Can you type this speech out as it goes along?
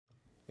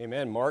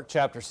Amen. Mark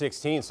chapter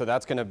 16. So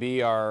that's going to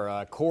be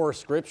our core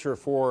scripture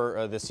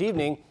for this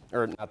evening,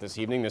 or not this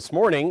evening, this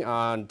morning,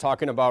 on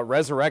talking about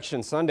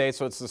Resurrection Sunday.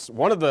 So it's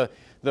one of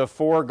the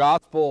four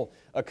gospel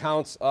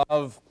accounts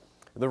of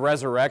the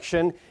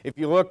resurrection. If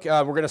you look,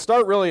 we're going to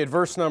start really at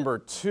verse number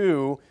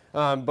 2,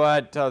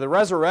 but the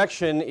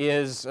resurrection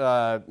is,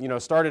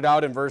 started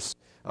out in verse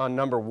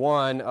number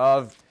 1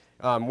 of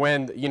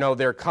when,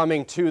 they're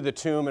coming to the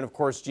tomb, and of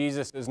course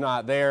Jesus is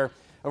not there.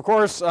 Of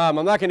course,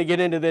 I'm not going to get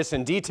into this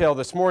in detail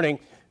this morning.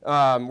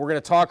 We're going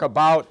to talk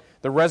about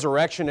the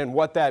resurrection and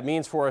what that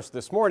means for us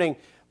this morning.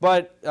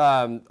 But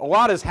a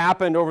lot has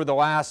happened over the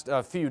last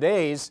few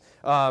days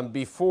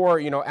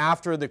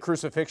after the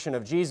crucifixion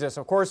of Jesus.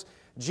 Of course,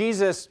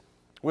 Jesus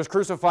was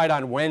crucified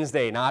on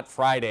Wednesday, not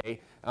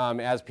Friday,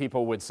 as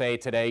people would say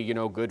today,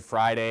 Good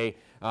Friday.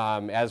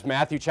 As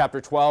Matthew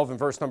chapter 12 and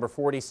verse number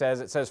 40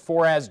 says, it says,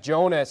 "For as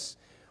Jonas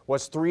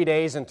was 3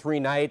 days and 3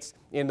 nights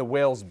in the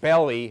whale's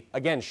belly,"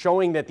 again,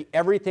 showing that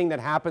everything that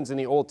happens in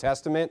the Old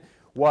Testament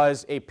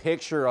was a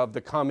picture of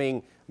the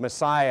coming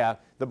Messiah.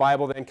 The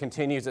Bible then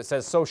continues, it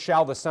says, "So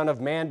shall the Son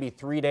of Man be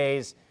 3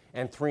 days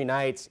and 3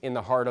 nights in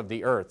the heart of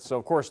the earth." So,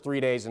 of course, 3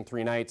 days and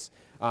 3 nights,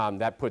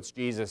 that puts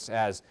Jesus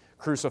as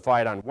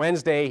crucified on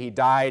Wednesday. He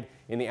died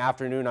in the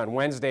afternoon on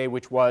Wednesday,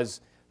 which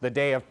was the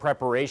day of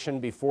preparation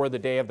before the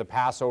day of the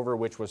Passover,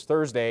 which was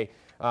Thursday.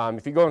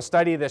 If you go and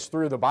study this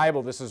through the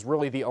Bible, this is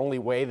really the only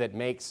way that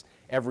makes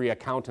every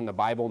account in the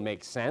Bible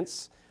make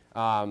sense.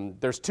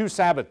 There's 2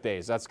 Sabbath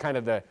days. That's kind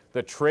of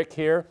the trick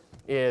here,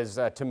 is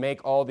to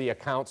make all the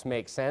accounts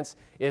make sense,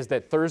 is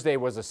that Thursday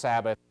was a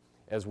Sabbath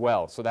as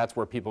well. So that's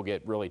where people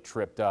get really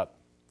tripped up,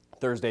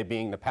 Thursday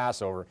being the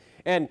Passover.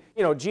 And,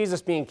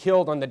 Jesus being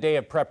killed on the day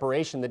of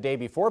preparation, the day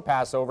before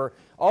Passover,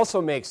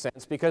 also makes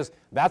sense because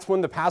that's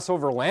when the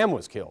Passover lamb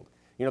was killed.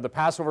 The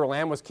Passover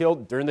lamb was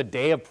killed during the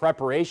day of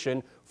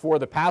preparation for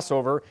the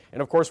Passover.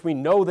 And, of course, we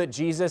know that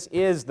Jesus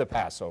is the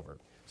Passover.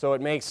 So it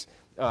makes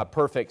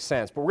perfect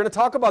sense. But we're going to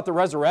talk about the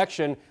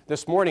resurrection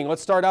this morning.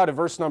 Let's start out at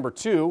verse number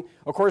 2.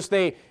 Of course,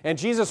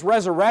 Jesus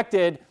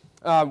resurrected.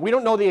 We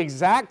don't know the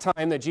exact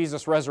time that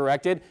Jesus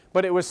resurrected,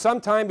 but it was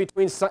sometime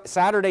between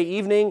Saturday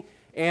evening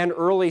and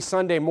early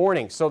Sunday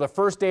morning. So the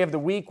first day of the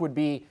week would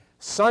be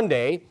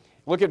Sunday.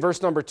 Look at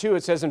verse number 2.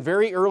 It says, "And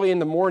very early in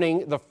the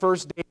morning, the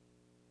first day,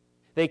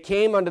 they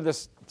came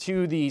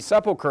to the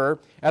sepulchre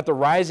at the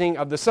rising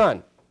of the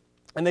sun.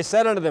 And they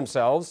said unto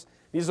themselves,"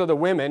 these are the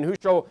women,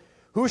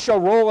 who shall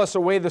roll us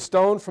away the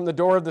stone from the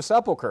door of the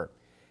sepulchre?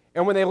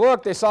 And when they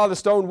looked, they saw the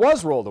stone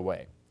was rolled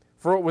away,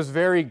 for it was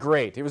very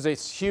great." It was a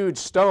huge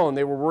stone.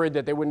 They were worried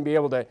that they wouldn't be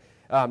able to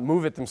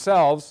move it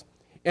themselves.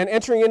 "And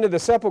entering into the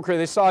sepulchre,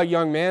 they saw a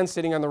young man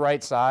sitting on the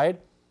right side,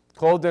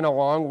 clothed in a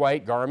long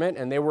white garment,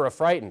 and they were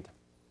affrighted.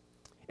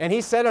 And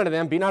he said unto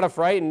them, Be not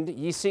affrighted,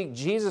 ye seek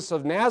Jesus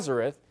of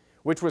Nazareth,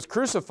 which was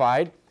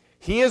crucified.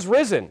 He is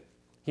risen.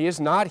 He is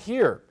not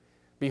here.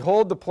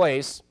 Behold the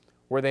place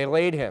where they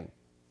laid him."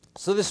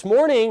 So this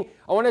morning,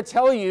 I want to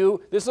tell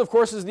you, this of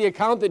course is the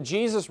account that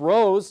Jesus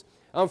rose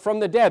from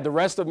the dead. The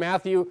rest of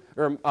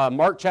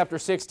Mark chapter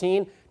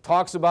 16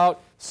 talks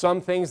about some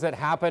things that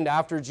happened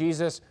after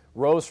Jesus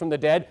rose from the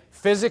dead.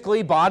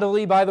 Physically,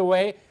 bodily, by the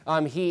way.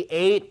 He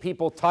ate,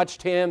 people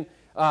touched him.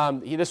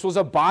 This was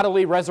a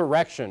bodily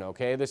resurrection,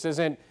 okay? This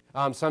isn't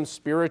some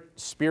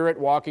spirit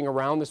walking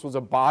around. This was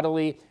a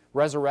bodily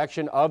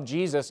resurrection of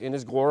Jesus in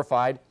his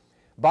glorified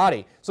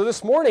body. So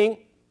this morning,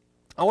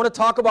 I want to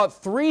talk about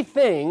 3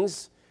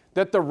 things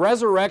that the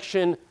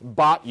resurrection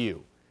bought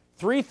you.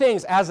 3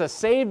 things as a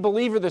saved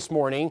believer this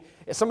morning,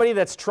 as somebody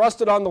that's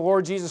trusted on the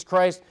Lord Jesus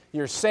Christ,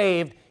 you're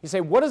saved. You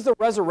say, what does the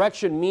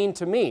resurrection mean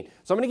to me?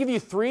 So I'm going to give you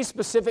 3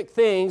 specific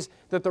things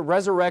that the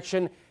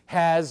resurrection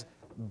has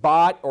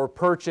bought or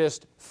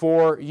purchased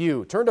for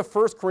you. Turn to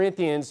 1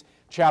 Corinthians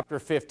chapter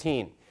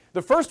 15.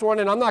 The first one,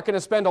 and I'm not going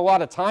to spend a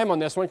lot of time on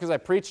this one because I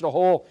preached a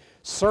whole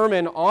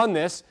sermon on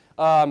this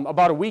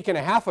about a week and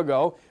a half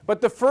ago,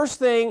 but the first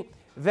thing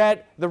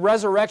that the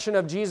resurrection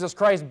of Jesus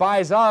Christ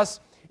buys us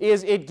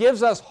is it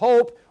gives us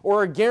hope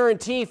or a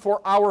guarantee for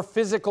our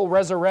physical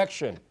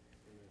resurrection.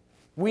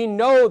 We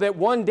know that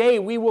one day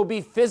we will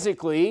be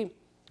physically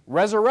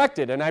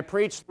resurrected, and I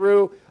preached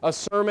through a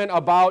sermon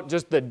about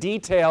just the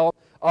detail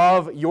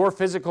of your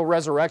physical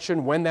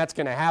resurrection, when that's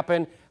going to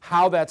happen,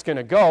 how that's going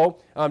to go,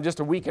 just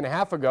a week and a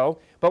half ago.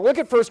 But look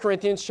at 1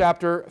 Corinthians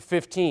chapter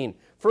 15.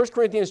 1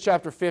 Corinthians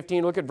chapter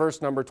 15, look at verse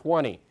number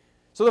 20.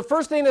 So the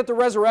first thing that the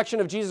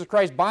resurrection of Jesus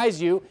Christ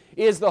buys you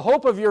is the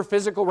hope of your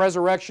physical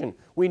resurrection.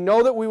 We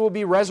know that we will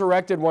be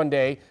resurrected one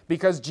day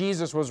because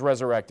Jesus was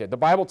resurrected. The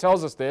Bible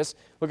tells us this.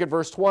 Look at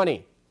verse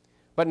 20.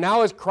 "But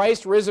now is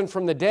Christ risen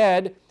from the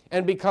dead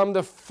and become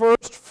the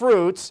first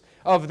fruits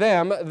of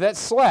them that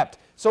slept."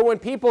 So when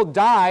people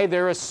die,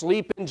 they're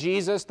asleep in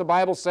Jesus, the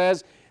Bible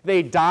says.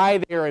 They die,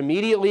 they are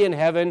immediately in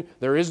heaven.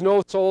 There is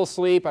no soul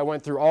sleep. I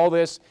went through all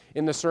this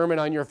in the sermon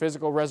on your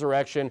physical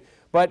resurrection.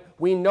 But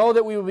we know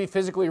that we will be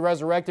physically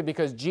resurrected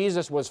because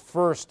Jesus was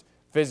first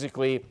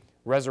physically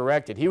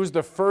resurrected. He was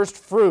the first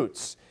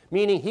fruits,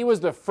 meaning he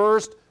was the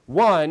first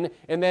one,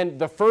 and then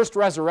the first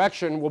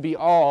resurrection will be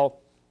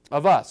all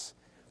of us.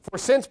 For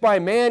since by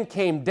man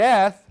came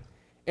death,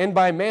 and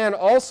by man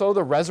also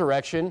the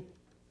resurrection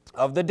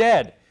of the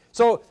dead.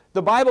 So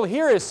the Bible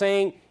here is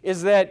saying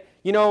is that,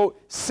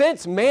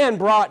 since man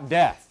brought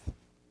death,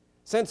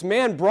 since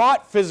man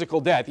brought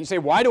physical death, you say,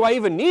 why do I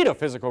even need a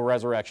physical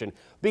resurrection?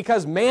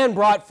 Because man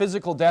brought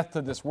physical death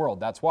to this world.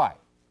 That's why.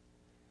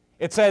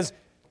 It says,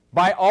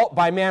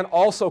 by man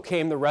also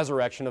came the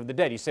resurrection of the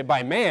dead. You say,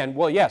 by man?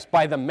 Well, yes,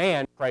 by the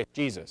man, Christ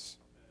Jesus.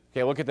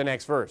 Okay, look at the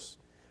next verse.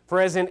 For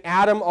as in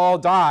Adam all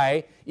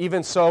die,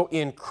 even so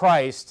in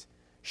Christ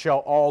shall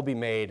all be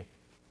made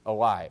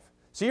alive.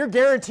 So you're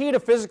guaranteed a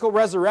physical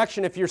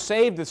resurrection if you're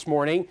saved this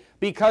morning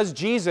because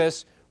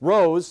Jesus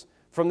rose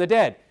from the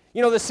dead.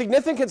 The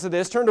significance of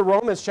this, turn to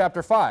Romans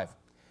chapter 5.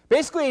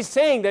 Basically, he's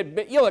saying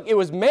that, look, it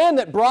was man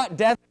that brought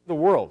death to the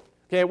world.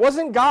 Okay, it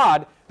wasn't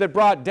God that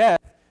brought death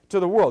to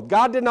the world.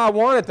 God did not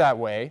want it that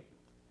way.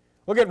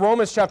 Look at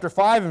Romans chapter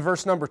 5 and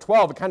verse number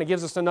 12. It kind of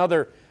gives us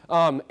another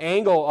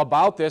angle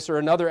about this, or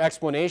another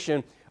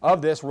explanation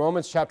of this.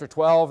 Romans chapter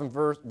 5, and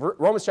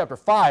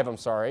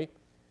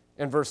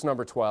verse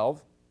number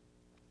 12.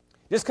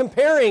 Just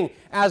comparing,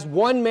 as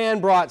one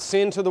man brought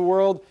sin to the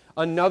world,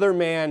 another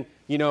man,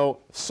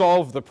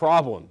 solved the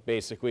problem,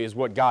 basically, is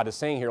what God is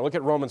saying here. Look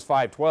at Romans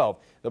 5:12.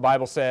 The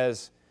Bible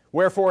says,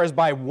 wherefore as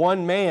by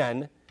one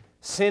man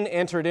sin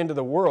entered into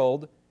the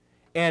world,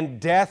 and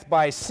death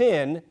by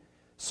sin,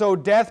 so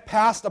death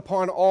passed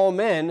upon all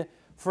men,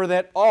 for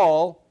that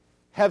all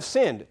have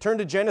sinned. Turn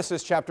to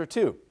Genesis chapter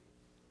 2.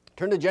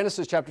 Turn to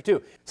Genesis chapter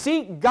 2.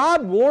 See,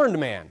 God warned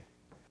man.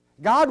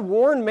 God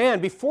warned man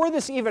before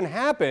this even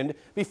happened,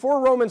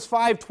 before Romans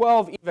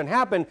 5:12 even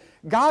happened,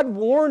 God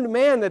warned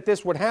man that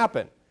this would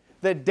happen,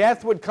 that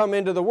death would come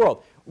into the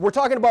world. We're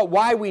talking about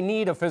why we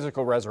need a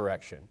physical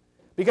resurrection.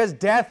 Because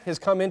death has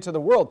come into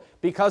the world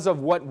because of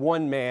what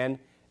one man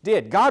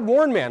did. God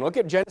warned man. Look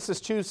at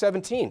Genesis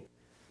 2:17.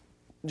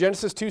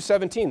 Genesis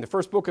 2:17, the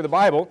first book of the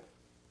Bible.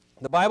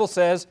 The Bible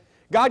says,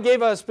 God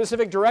gave a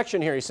specific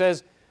direction here. He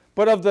says,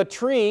 but of the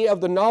tree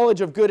of the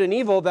knowledge of good and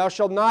evil, thou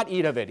shalt not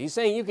eat of it. He's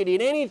saying you can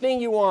eat anything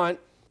you want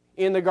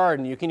in the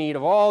garden. You can eat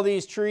of all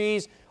these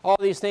trees, all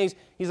these things.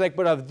 He's like,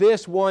 but of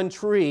this one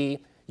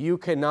tree you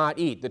cannot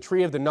eat, the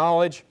tree of the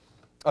knowledge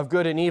of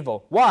good and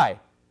evil. Why?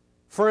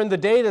 For in the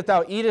day that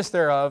thou eatest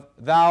thereof,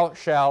 thou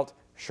shalt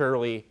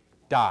surely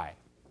die.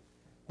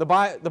 The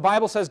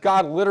Bible says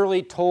God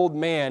literally told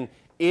man,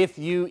 if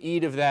you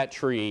eat of that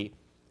tree,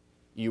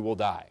 you will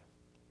die.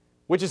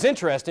 Which is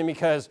interesting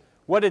because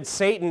what did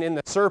Satan and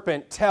the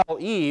serpent tell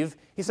Eve?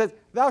 He said,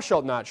 thou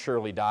shalt not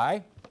surely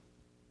die.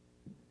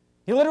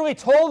 He literally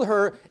told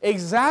her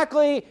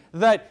exactly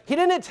that. He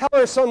didn't tell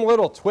her some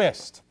little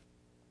twist.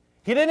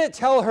 He didn't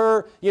tell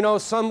her,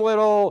 some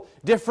little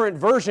different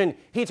version.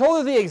 He told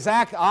her the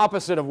exact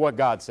opposite of what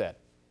God said.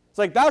 It's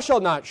like, thou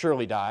shalt not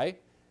surely die.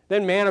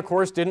 Then man, of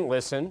course, didn't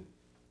listen.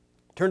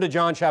 Turn to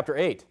John chapter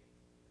 8.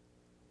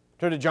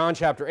 Turn to John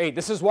chapter 8.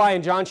 This is why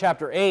in John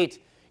chapter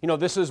 8,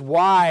 this is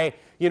why,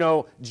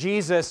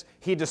 Jesus,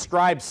 he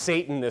describes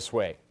Satan this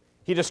way.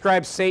 He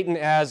describes Satan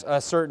as a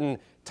certain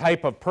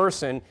type of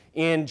person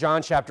in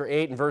John chapter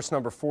 8 and verse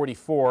number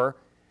 44.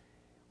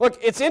 Look,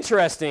 it's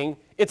interesting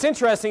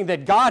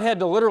that God had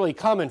to literally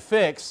come and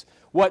fix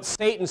what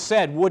Satan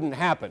said wouldn't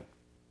happen.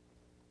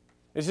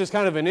 It's just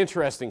kind of an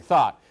interesting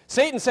thought.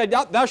 Satan said,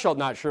 thou shalt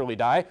not surely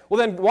die. Well,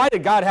 then why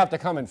did God have to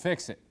come and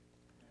fix it?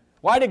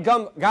 Why did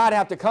God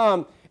have to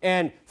come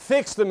and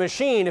fix the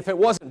machine if it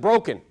wasn't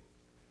broken?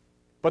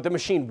 But the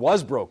machine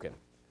was broken.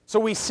 So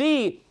we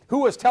see who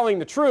was telling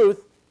the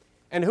truth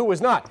and who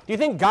was not. Do you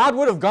think God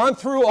would have gone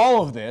through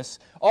all of this,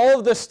 all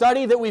of the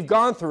study that we've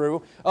gone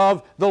through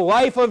of the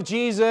life of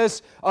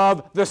Jesus,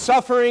 of the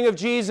suffering of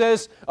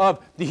Jesus,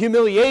 of the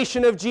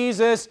humiliation of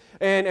Jesus,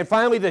 and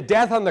finally the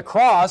death on the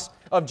cross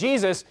of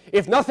Jesus,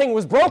 if nothing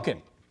was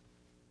broken?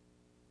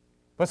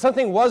 But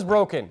something was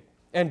broken,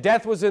 and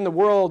death was in the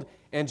world,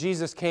 and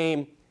Jesus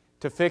came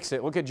to fix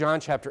it. Look at John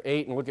chapter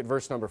 8 and look at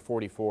verse number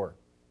 44.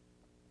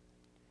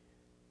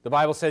 The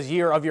Bible says,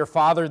 ye are of your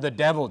father the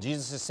devil.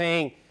 Jesus is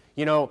saying,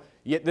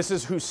 this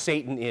is who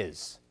Satan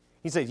is.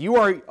 He says, you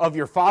are of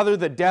your father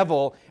the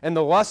devil, and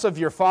the lusts of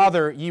your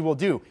father ye will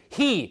do.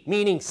 He,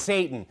 meaning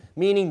Satan,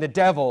 meaning the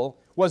devil,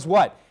 was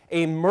what?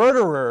 A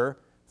murderer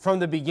from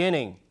the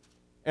beginning,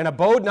 and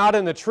abode not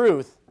in the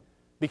truth,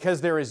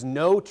 because there is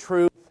no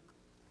truth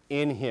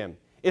in him.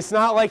 It's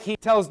not like he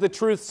tells the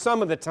truth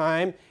some of the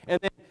time, and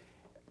then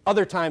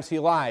other times he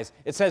lies.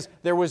 It says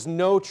there was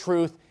no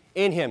truth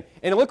in him.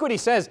 And look what he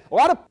says. A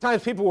lot of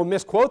times people will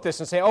misquote this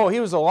and say, oh, he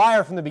was a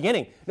liar from the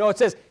beginning. No, it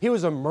says he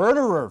was a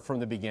murderer from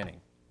the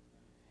beginning.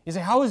 You say,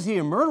 how is he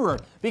a murderer?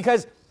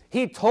 Because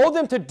he told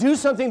them to do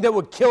something that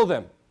would kill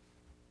them.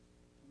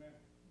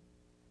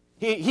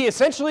 He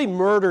essentially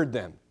murdered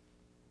them.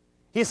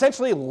 He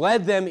essentially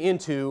led them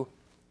into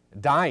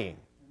dying.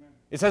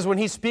 It says, when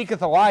he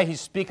speaketh a lie, he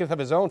speaketh of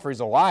his own, for he's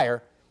a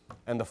liar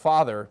and the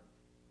father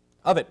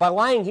of it. By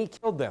lying, he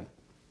killed them,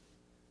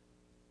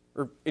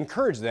 or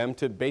encouraged them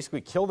to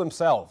basically kill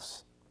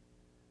themselves,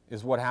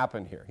 is what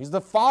happened here. He's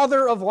the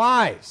father of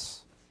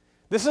lies.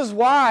 This is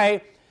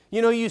why,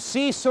 you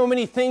see so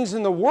many things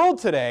in the world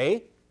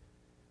today.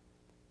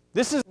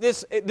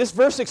 This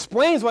verse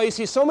explains why you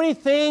see so many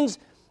things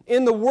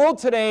in the world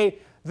today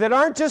that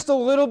aren't just a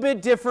little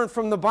bit different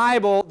from the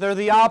Bible, they're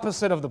the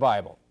opposite of the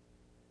Bible.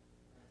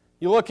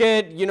 You look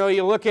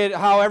at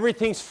how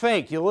everything's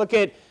fake. You look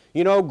at,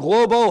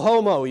 global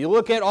homo. You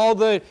look at all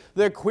the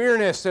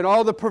queerness and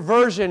all the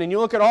perversion, and you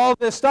look at all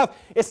this stuff.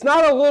 It's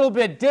not a little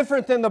bit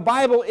different than the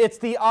Bible. It's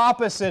the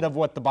opposite of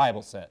what the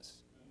Bible says.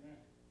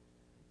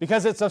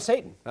 Because it's of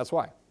Satan. That's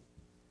why.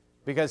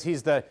 Because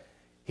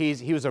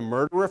he was a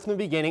murderer from the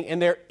beginning,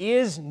 and there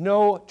is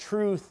no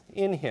truth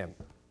in him.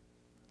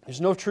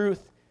 There's no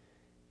truth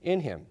in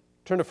him.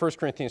 Turn to 1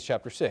 Corinthians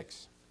chapter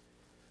 6.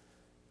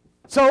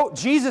 So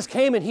Jesus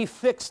came and he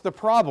fixed the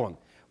problem.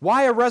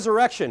 Why a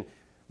resurrection?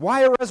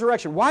 Why a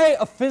resurrection? Why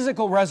a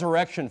physical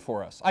resurrection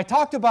for us? I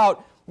talked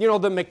about,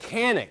 the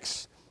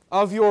mechanics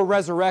of your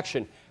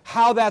resurrection,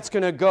 how that's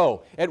going to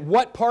go, at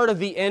what part of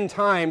the end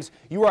times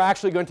you are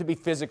actually going to be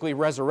physically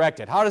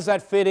resurrected. How does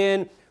that fit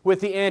in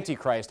with the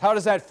Antichrist? How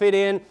does that fit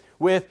in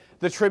with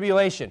the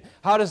tribulation?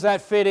 How does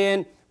that fit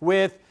in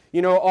with,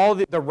 all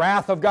the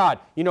wrath of God?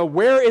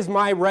 Where is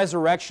my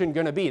resurrection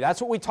going to be?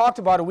 That's what we talked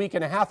about a week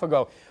and a half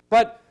ago.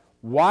 But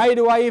why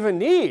do I even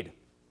need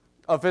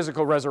a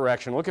physical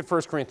resurrection? Look at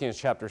 1 Corinthians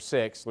chapter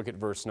 6. Look at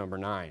verse number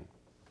 9.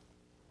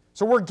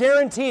 So we're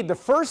guaranteed the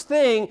first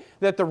thing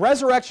that the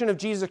resurrection of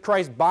Jesus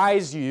Christ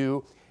buys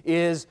you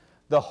is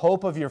the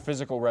hope of your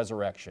physical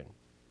resurrection.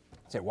 You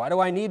say, why do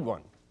I need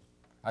one?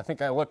 I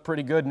think I look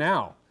pretty good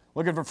now.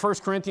 Look at 1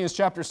 Corinthians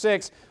chapter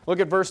 6. Look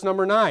at verse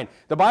number 9.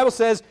 The Bible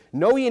says,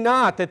 "Know ye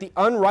not that the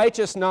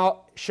unrighteous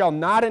shall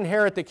not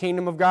inherit the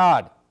kingdom of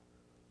God?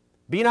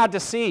 Be not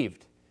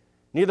deceived.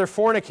 Neither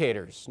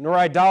fornicators, nor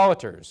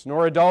idolaters,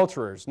 nor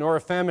adulterers, nor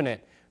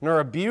effeminate, nor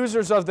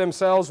abusers of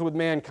themselves with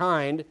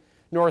mankind,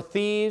 nor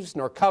thieves,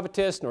 nor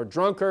covetous, nor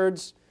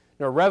drunkards,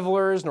 nor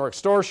revelers, nor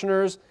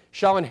extortioners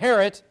shall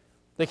inherit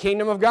the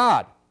kingdom of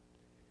God.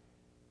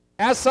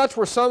 As such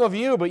were some of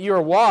you, but you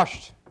are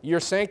washed, you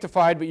are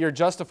sanctified, but you are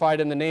justified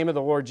in the name of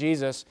the Lord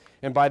Jesus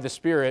and by the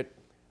Spirit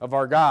of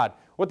our God."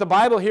 What the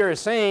Bible here is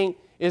saying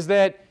is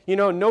that, a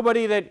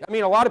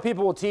lot of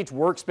people will teach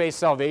works-based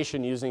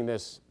salvation using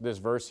this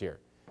verse here.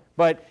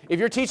 But if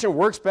you're teaching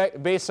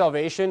works-based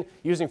salvation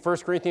using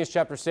 1 Corinthians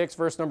chapter 6,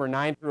 verse number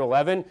 9 through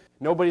 11,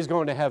 nobody's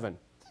going to heaven.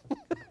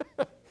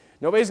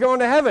 Nobody's going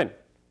to heaven.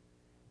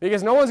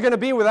 Because no one's going to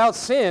be without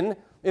sin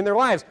in their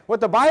lives.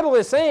 What the Bible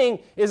is saying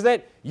is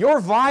that your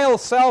vile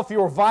self,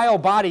 your vile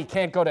body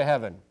can't go to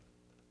heaven.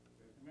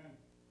 Amen.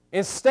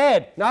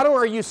 Instead, not only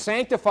are you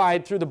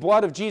sanctified through the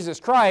blood of Jesus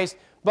Christ,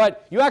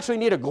 but you actually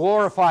need a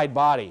glorified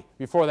body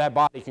before that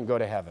body can go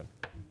to heaven.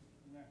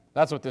 Amen.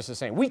 That's what this is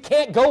saying. We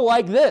can't go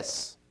like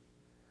this.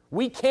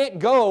 We can't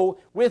go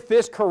with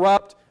this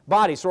corrupt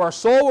body. So our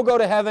soul will go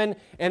to heaven,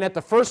 and at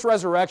the first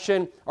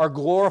resurrection, our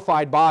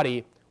glorified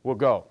body will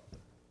go.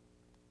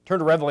 Turn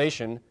to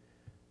Revelation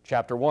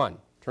chapter 1.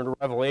 Turn to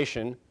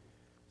Revelation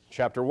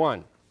chapter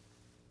 1.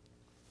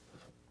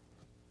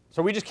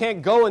 So we just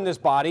can't go in this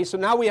body. So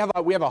now we have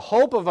a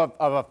hope of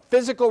a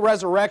physical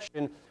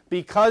resurrection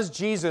because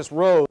Jesus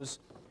rose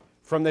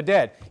from the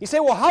dead. You say,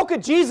 well, how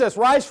could Jesus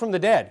rise from the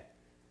dead?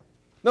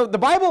 No, the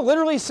Bible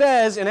literally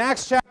says in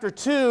Acts chapter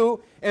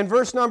 2 and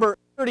verse number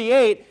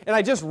 38, and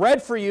I just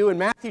read for you in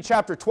Matthew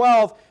chapter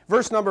 12,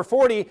 verse number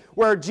 40,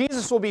 where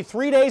Jesus will be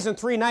 3 days and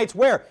 3 nights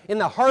where? In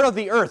the heart of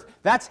the earth.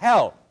 That's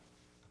hell.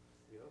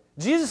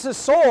 Jesus'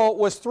 soul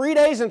was 3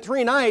 days and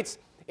 3 nights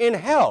in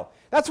hell.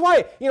 That's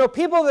why,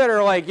 people that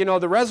are like,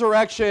 the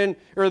resurrection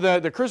or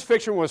the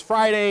crucifixion was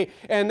Friday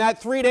and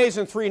that 3 days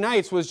and 3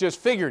 nights was just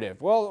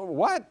figurative. Well,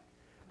 what?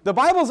 The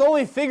Bible's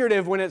only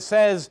figurative when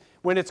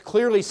it's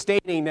clearly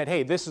stating that,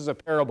 hey, this is a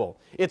parable.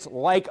 It's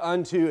like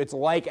unto, it's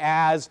like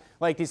as,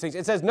 like these things.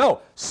 It says, no,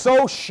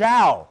 so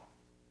shall.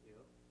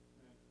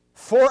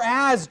 For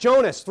as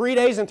Jonas, 3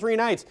 days and 3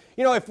 nights.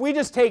 If we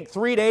just take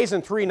 3 days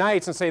and 3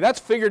 nights and say that's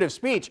figurative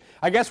speech,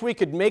 I guess we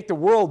could make the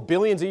world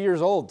billions of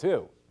years old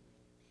too.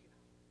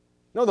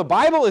 No, the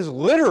Bible is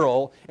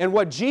literal, and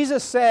what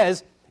Jesus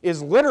says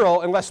is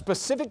literal unless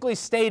specifically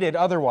stated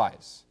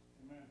otherwise.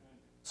 Amen.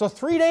 So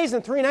 3 days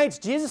and 3 nights,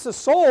 Jesus'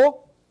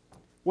 soul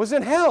was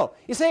in hell.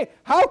 You say,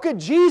 how could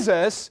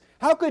Jesus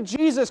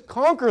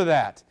conquer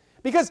that?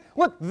 Because,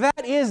 look,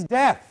 that is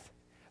death.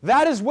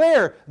 That is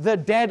where the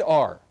dead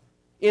are,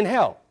 in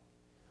hell.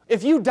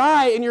 If you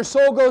die and your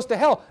soul goes to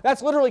hell,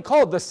 that's literally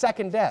called the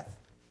second death.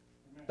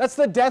 That's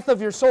the death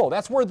of your soul.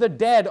 That's where the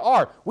dead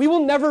are. We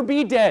will never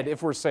be dead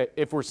if we're saved.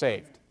 If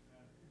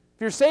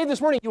you're saved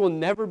this morning, you will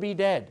never be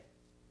dead.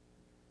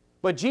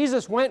 But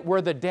Jesus went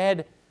where the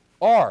dead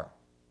are.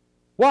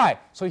 Why?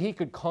 So he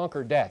could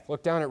conquer death.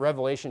 Look down at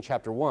Revelation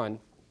chapter 1.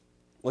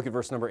 Look at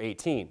verse number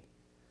 18.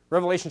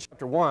 Revelation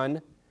chapter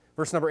 1,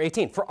 verse number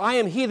 18. For I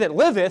am he that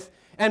liveth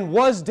and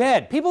was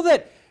dead. People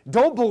that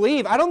don't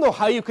believe, I don't know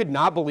how you could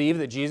not believe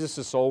that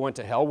Jesus' soul went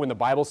to hell when the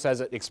Bible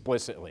says it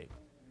explicitly.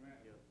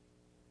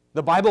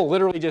 The Bible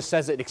literally just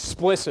says it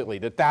explicitly,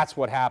 that that's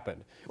what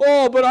happened.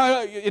 Oh,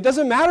 but it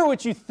doesn't matter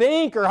what you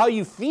think or how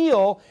you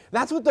feel.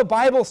 That's what the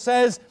Bible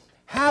says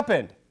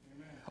happened.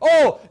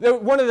 Oh,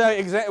 one of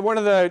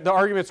the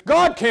arguments,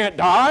 God can't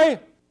die.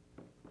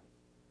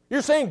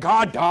 You're saying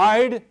God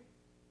died?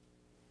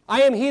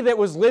 I am he that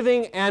was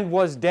living and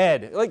was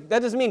dead. Like,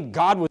 that doesn't mean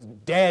God was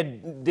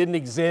dead, didn't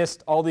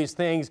exist, all these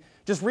things.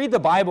 Just read the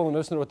Bible and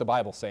listen to what the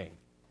Bible's saying.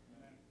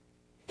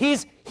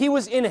 He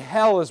was in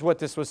hell is what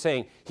this was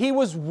saying. He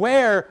was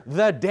where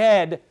the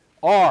dead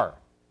are.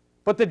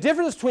 But the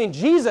difference between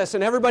Jesus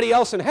and everybody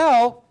else in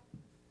hell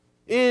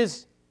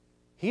is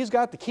he's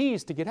got the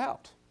keys to get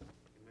out.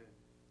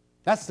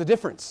 That's the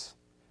difference.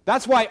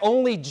 That's why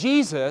only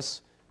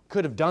Jesus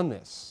could have done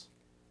this.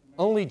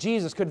 Only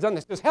Jesus could have done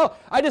this. Because hell,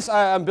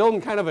 I'm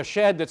building kind of a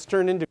shed that's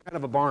turned into kind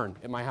of a barn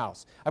at my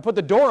house. I put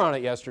the door on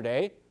it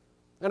yesterday,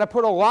 and I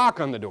put a lock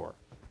on the door.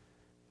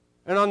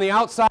 And on the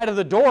outside of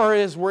the door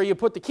is where you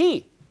put the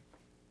key.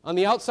 On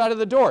the outside of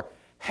the door.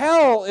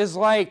 Hell is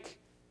like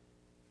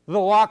the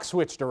lock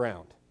switched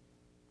around,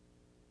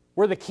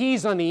 where the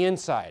key's on the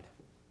inside.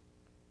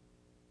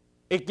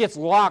 It gets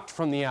locked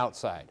from the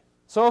outside.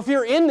 So if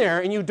you're in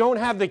there and you don't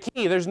have the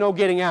key, there's no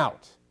getting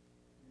out.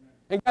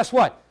 And guess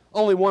what?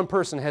 Only one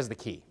person has the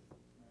key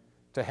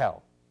to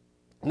hell.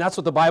 And that's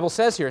what the Bible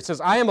says here. It says,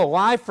 I am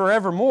alive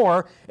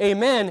forevermore,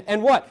 amen,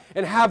 and what?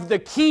 And have the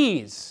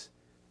keys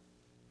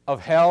of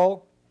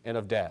hell and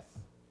of death.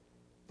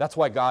 That's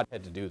why God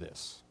had to do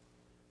this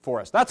for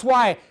us. That's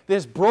why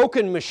this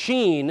broken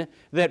machine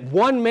that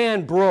one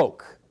man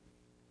broke,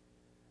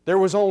 there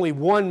was only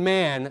one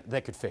man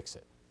that could fix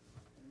it.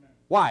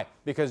 Why?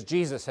 Because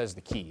Jesus has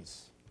the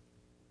keys.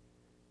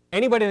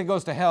 Anybody that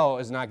goes to hell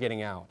is not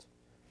getting out.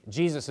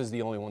 Jesus is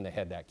the only one that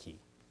had that key.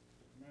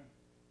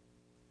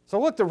 So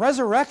look, the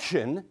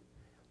resurrection,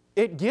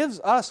 it gives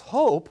us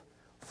hope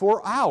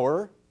for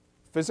our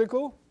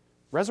physical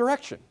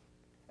resurrection,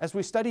 as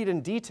we studied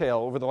in detail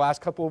over the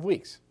last couple of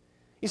weeks.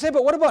 You say,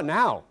 but what about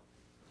now?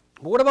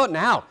 But what about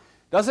now?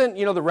 Doesn't,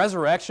 the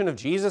resurrection of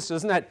Jesus,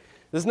 doesn't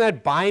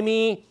that buy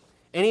me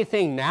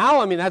anything now?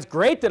 I mean, that's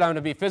great that I'm going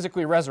to be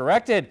physically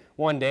resurrected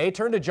one day.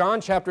 Turn to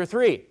John chapter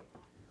 3.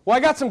 Well,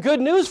 I got some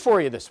good news for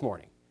you this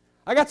morning.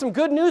 I got some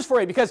good news for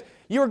you, because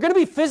you are going to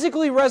be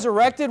physically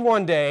resurrected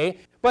one day,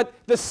 but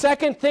the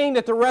second thing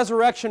that the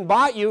resurrection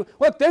bought you,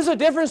 look, there's a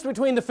difference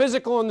between the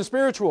physical and the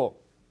spiritual.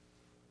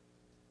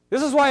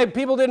 This is why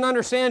people didn't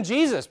understand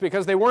Jesus,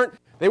 because they weren't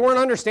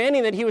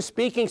understanding that he was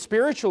speaking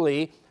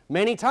spiritually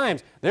many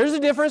times. There's a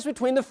difference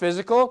between the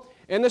physical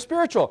and the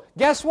spiritual.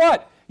 Guess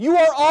what? You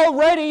are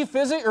already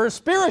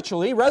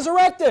spiritually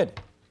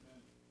resurrected.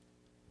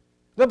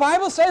 The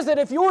Bible says that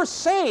if you're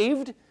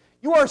saved,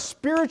 you are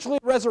spiritually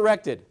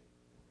resurrected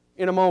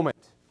in a moment.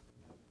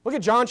 Look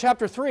at John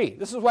chapter 3.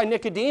 This is why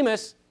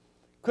Nicodemus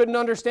couldn't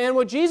understand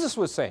what Jesus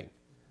was saying.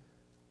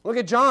 Look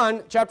at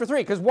John chapter 3.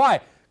 Because why?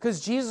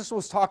 Because Jesus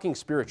was talking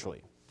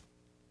spiritually.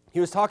 He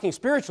was talking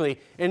spiritually,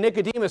 and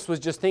Nicodemus was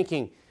just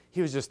thinking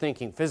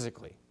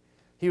physically.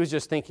 He was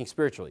just thinking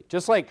spiritually.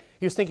 Just like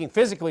he was thinking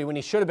physically when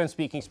he should have been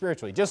speaking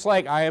spiritually. Just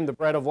like, I am the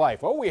bread of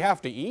life. Oh, we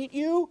have to eat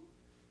you?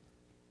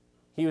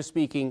 He was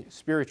speaking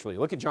spiritually.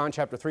 Look at John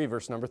chapter 3,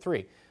 verse number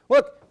 3.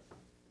 Look,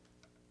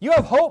 you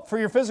have hope for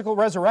your physical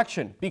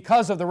resurrection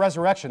because of the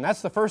resurrection.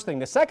 That's the first thing.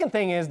 The second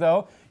thing is,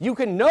 though, you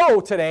can know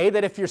today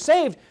that if you're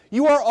saved,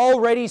 you are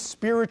already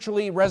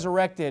spiritually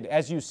resurrected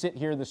as you sit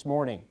here this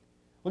morning.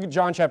 Look at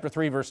John chapter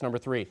 3, verse number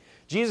 3.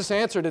 Jesus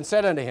answered and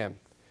said unto him,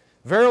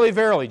 Verily,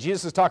 verily,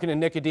 Jesus is talking to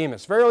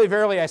Nicodemus, Verily,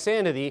 verily, I say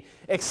unto thee,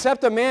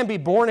 except a man be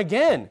born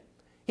again,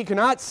 he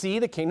cannot see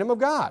the kingdom of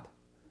God.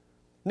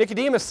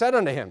 Nicodemus saith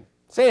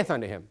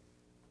unto him,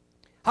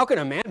 How can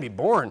a man be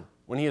born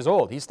when he is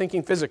old? He's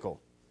thinking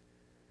physical.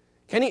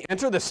 Can he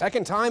enter the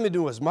second time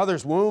into his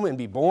mother's womb and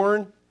be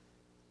born?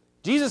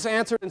 Jesus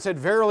answered and said,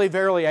 Verily,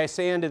 verily, I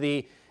say unto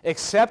thee,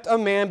 except a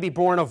man be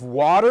born of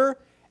water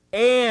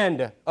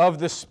and of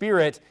the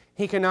Spirit,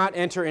 he cannot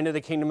enter into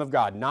the kingdom of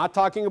God. Not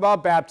talking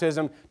about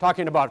baptism,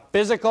 talking about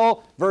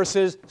physical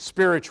versus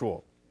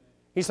spiritual.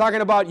 He's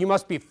talking about you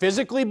must be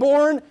physically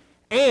born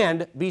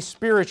and be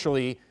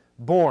spiritually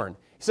born.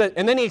 He said,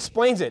 and then he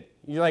explains it.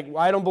 You're like,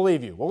 well, I don't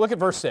believe you. Well, look at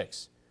verse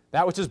 6.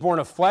 That which is born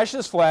of flesh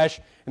is flesh,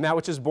 and that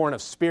which is born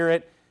of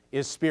spirit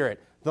is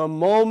spirit. The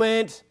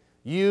moment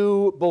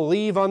you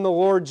believe on the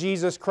Lord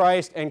Jesus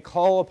Christ and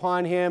call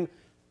upon him,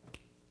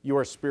 you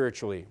are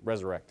spiritually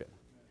resurrected.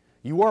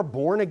 You are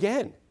born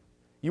again.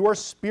 You are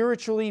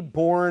spiritually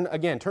born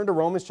again. Turn to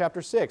Romans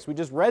chapter 6. We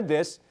just read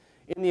this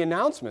in the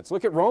announcements.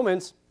 Look at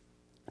Romans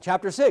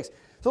chapter 6.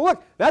 So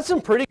look, that's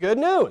some pretty good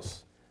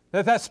news.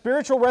 That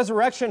spiritual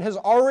resurrection has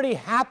already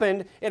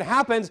happened. It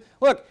happens.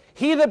 Look,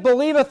 he that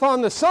believeth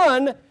on the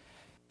Son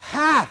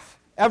hath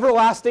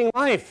everlasting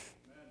life.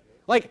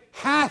 Like,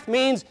 hath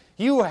means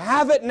you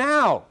have it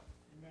now.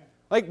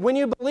 Like, when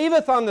you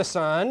believeth on the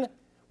Son,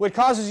 what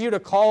causes you to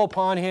call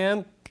upon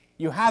him,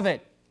 you have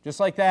it. Just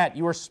like that.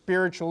 You are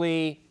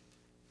spiritually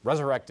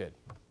resurrected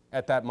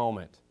at that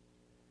moment.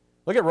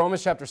 Look at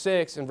Romans chapter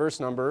 6 and verse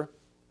number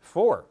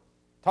 4.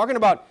 Talking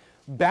about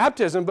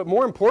baptism, but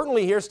more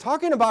importantly here, is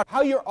talking about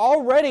how you're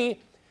already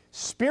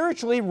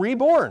spiritually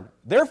reborn.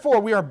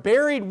 Therefore, we are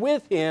buried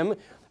with him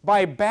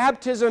by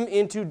baptism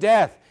into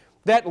death,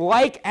 that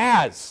like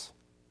as.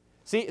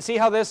 See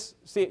how this,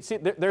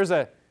 there's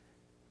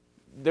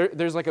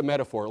like a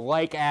metaphor,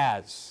 like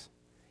as.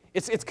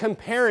 It's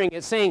comparing,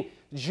 it's saying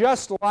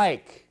just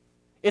like.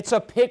 It's a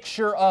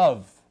picture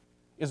of,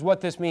 is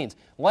what this means.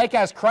 Like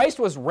as Christ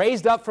was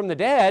raised up from the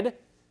dead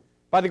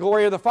by the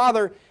glory of the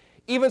Father,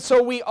 even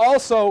so we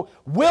also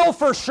will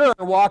for sure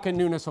walk in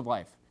newness of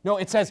life. No,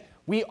 it says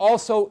we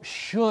also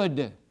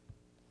should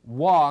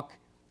walk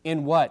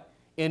in what?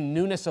 In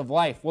newness of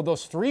life. Well,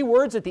 those three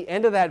words at the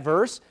end of that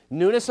verse,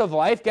 newness of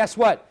life, guess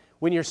what?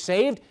 When you're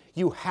saved,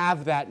 you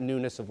have that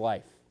newness of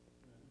life.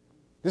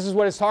 This is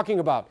what it's talking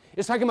about.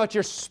 It's talking about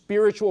your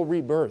spiritual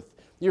rebirth,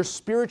 your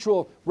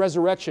spiritual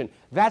resurrection.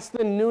 That's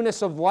the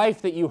newness of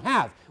life that you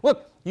have.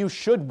 Look, you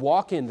should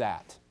walk in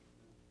that.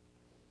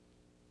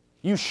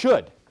 You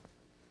should.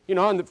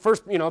 And the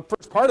first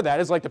part of that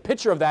is like the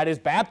picture of that is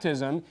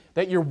baptism,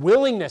 that your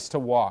willingness to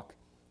walk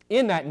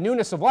in that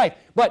newness of life.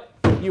 But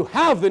you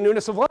have the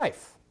newness of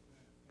life.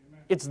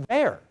 It's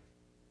there.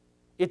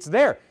 It's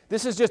there.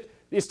 This is just,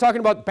 it's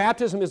talking about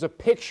baptism is a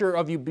picture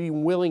of you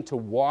being willing to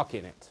walk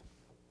in it.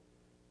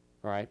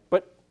 All right?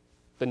 But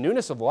the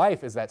newness of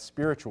life is that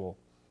spiritual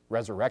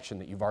resurrection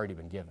that you've already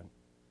been given.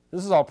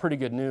 This is all pretty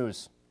good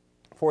news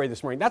for you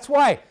this morning. That's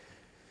why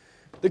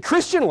the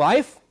Christian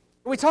life,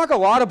 we talk a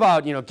lot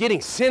about,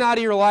 getting sin out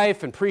of your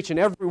life and preaching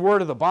every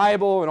word of the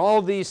Bible and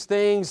all these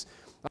things.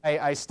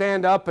 I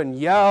stand up and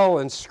yell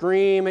and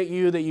scream at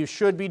you that you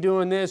should be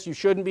doing this, you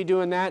shouldn't be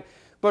doing that.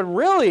 But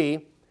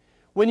really,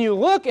 when you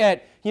look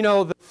at,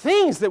 the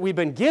things that we've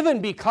been given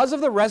because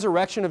of the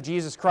resurrection of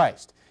Jesus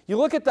Christ, you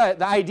look at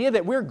the idea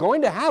that we're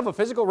going to have a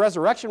physical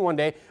resurrection one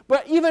day,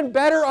 but even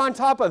better on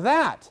top of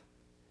that,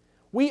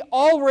 we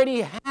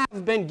already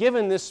have been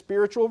given this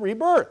spiritual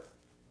rebirth.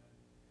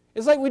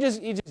 It's like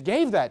He just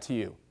gave that to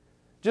you,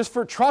 just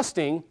for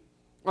trusting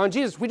on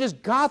Jesus. We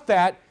just got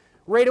that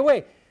right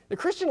away. The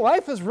Christian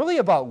life is really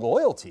about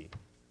loyalty.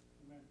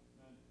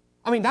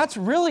 That's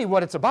really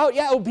what it's about.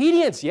 Yeah,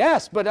 obedience,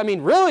 yes, but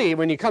really,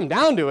 when you come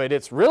down to it,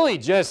 it's really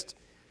just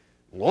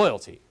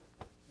loyalty.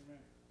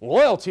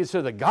 Loyalty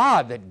to the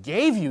God that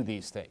gave you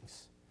these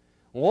things.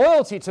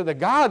 Loyalty to the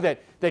God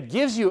that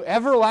gives you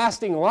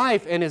everlasting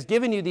life and has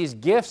given you these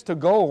gifts to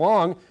go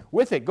along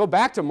with it. Go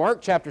back to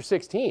Mark chapter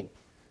 16.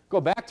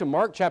 Go back to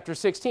Mark chapter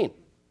 16.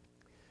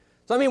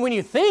 So when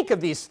you think of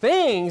these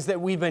things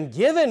that we've been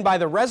given by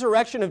the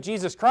resurrection of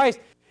Jesus Christ,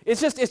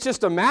 it's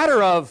just a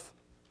matter of,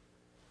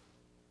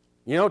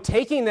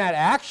 taking that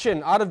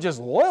action out of just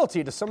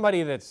loyalty to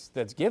somebody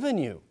that's given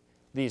you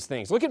these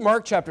things. Look at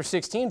Mark chapter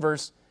 16,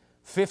 verse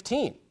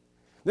 15.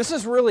 This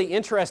is really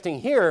interesting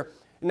here.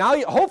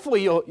 Now,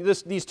 hopefully,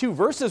 these two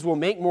verses will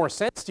make more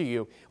sense to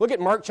you. Look at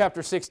Mark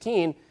chapter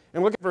 16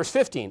 and look at verse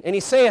 15. And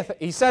he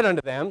said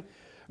unto them,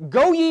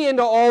 Go ye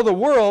into all the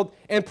world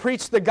and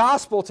preach the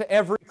gospel to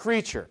every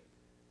creature.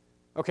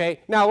 Okay,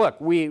 now look,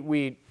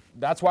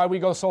 that's why we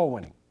go soul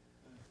winning.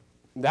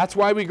 That's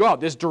why we go out.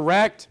 This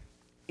direct,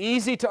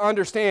 easy to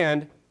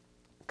understand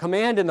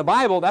command in the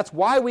Bible, that's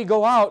why we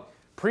go out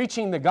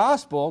preaching the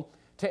gospel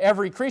to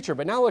every creature.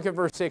 But now look at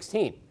verse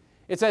 16.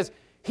 It says,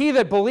 He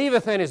that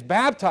believeth and is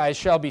baptized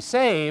shall be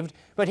saved,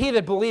 but he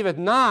that believeth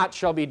not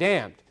shall be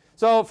damned.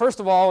 So first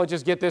of all,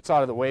 just get this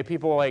out of the way.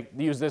 People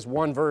use this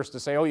one verse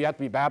to say, you have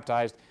to be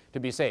baptized to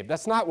be saved.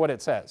 That's not what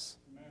it says.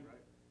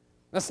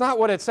 That's not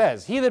what it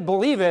says. He that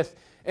believeth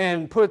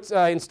and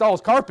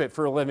installs carpet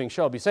for a living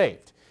shall be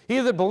saved. He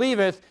that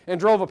believeth and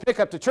drove a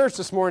pickup to church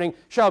this morning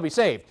shall be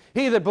saved.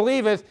 He that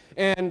believeth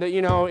and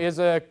is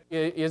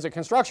a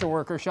construction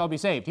worker shall be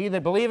saved. He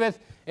that believeth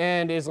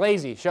and is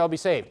lazy shall be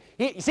saved.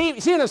 See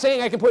what I'm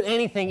saying? I can put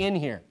anything in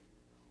here.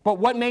 But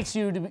what makes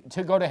you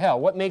to go to hell?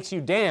 What makes you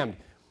damned?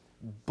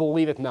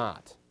 Believeth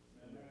not.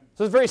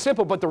 So it's very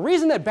simple. But the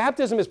reason that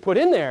baptism is put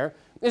in there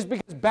is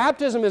because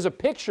baptism is a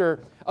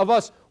picture of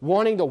us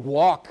wanting to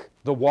walk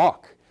the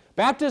walk.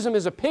 Baptism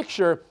is a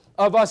picture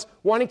of us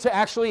wanting to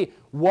actually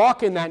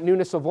walk in that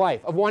newness of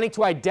life, of wanting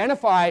to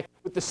identify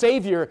with the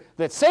Savior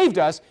that saved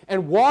us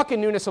and walk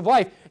in newness of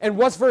life. And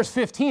what's verse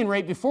 15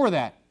 right before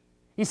that?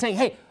 He's saying,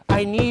 hey,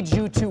 I need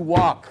you to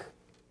walk.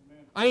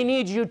 I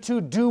need you to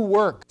do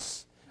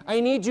works. I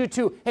need you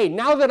to, hey,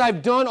 now that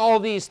I've done all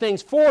these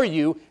things for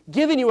you,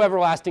 given you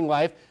everlasting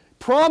life,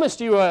 promised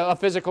you a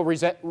physical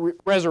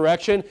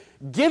resurrection,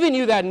 given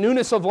you that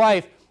newness of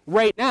life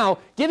right now,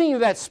 giving you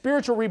that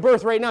spiritual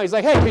rebirth right now. He's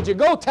like, hey, could you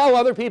go tell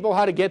other people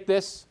how to get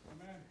this?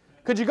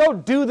 Could you go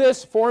do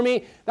this for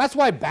me? That's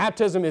why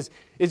baptism is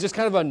just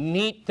kind of a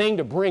neat thing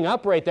to bring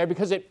up right there,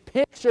 because it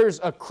pictures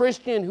a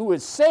Christian who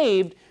is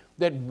saved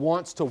that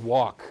wants to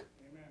walk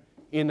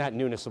in that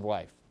newness of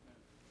life.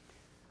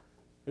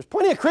 There's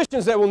plenty of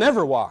Christians that will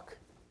never walk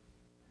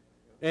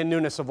in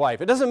newness of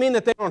life. It doesn't mean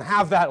that they don't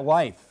have that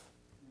life,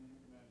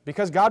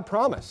 because God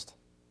promised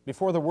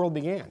before the world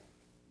began.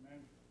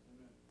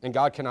 And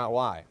God cannot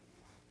lie.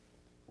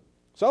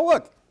 So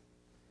look,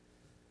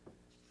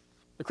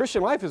 the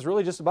Christian life is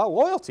really just about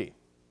loyalty.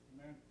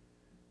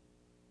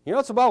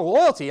 It's about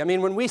loyalty.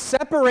 When we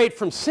separate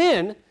from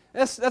sin,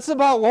 that's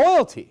about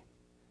loyalty.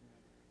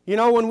 You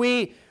know, when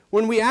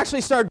we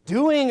actually start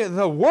doing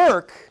the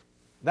work,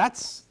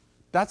 that's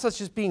us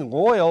just being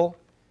loyal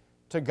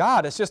to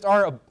God. It's just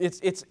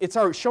it's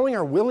our showing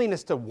our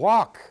willingness to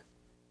walk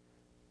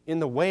in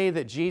the way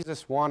that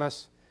Jesus wants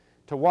us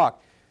to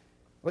walk.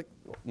 Like,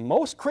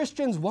 most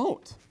Christians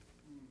won't.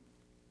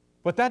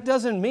 But that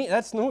doesn't mean,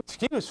 that's no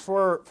excuse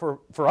for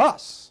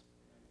us.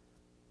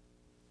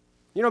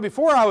 You know,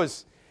 before I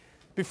was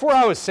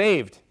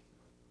saved,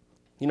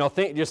 you know,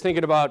 just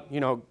thinking about,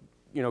 go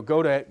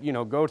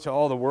to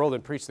all the world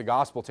and preach the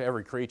gospel to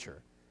every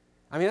creature.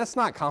 I mean, that's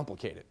not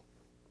complicated.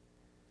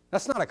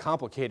 That's not a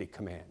complicated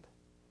command.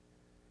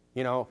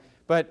 You know,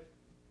 but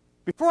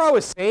before I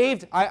was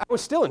saved, I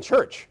was still in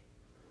church.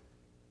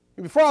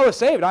 Before I was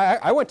saved,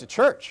 I went to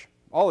church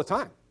all the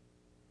time.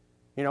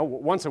 You know,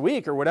 once a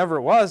week or whatever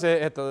it was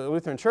at the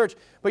Lutheran church.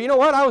 But you know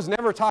what? I was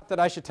never taught that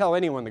I should tell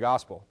anyone the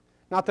gospel.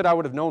 Not that I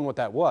would have known what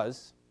that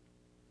was.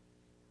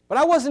 But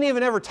I wasn't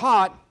even ever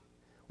taught,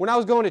 when I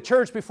was going to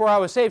church before I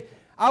was saved,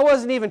 I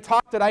wasn't even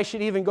taught that I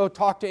should even go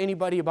talk to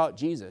anybody about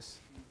Jesus.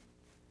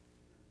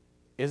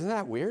 Isn't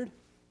that weird?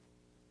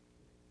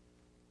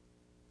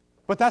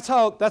 But that's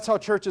how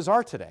churches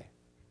are today.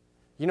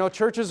 You know,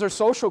 churches are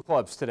social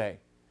clubs today.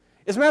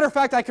 As a matter of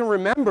fact, I can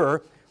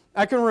remember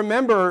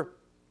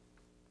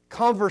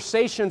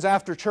conversations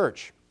after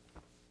church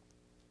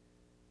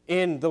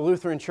in the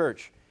Lutheran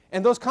church.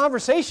 And those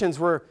conversations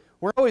were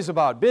always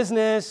about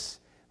business,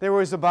 there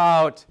was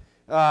about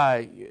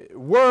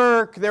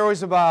work, there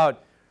was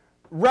about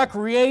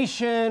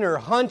recreation or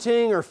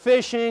hunting or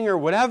fishing or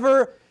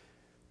whatever.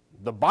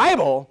 The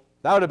Bible,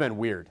 that would have been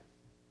weird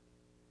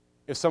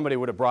if somebody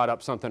would have brought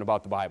up something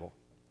about the Bible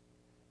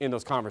in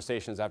those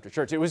conversations after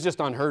church. It was just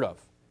unheard of.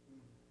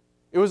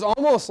 It was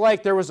almost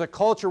like there was a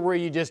culture where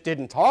you just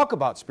didn't talk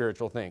about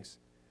spiritual things.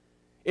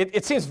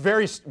 It seems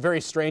very,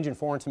 very strange and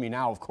foreign to me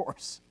now, of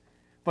course.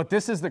 But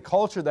this is the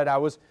culture that I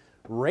was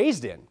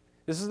raised in.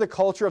 This is the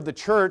culture of the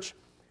church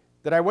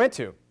that I went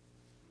to.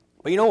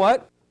 But you know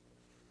what?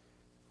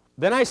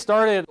 Then I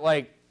started,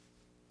 I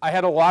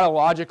had a lot of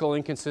logical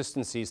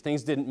inconsistencies.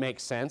 Things didn't make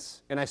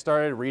sense. And I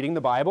started reading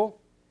the Bible,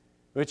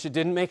 which it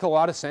didn't make a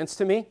lot of sense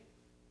to me.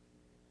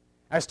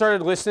 I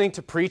started listening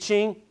to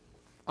preaching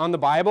on the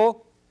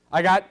Bible.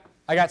 I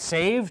got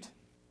saved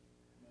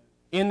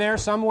in there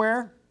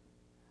somewhere.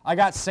 I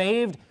got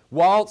saved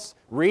whilst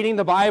reading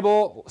the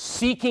Bible,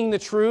 seeking the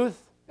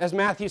truth, as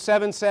Matthew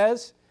 7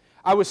 says.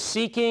 I was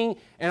seeking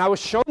and I was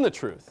shown the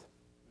truth.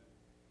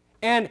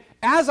 And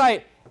as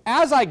I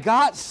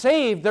got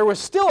saved, there was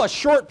still a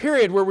short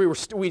period where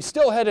we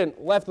still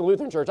hadn't left the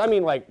Lutheran church. I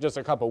mean, like just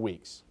a couple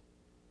weeks.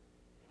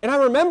 And I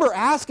remember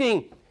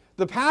asking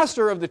the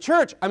pastor of the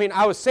church,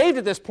 I was saved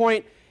at this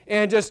point,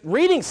 and just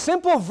reading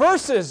simple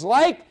verses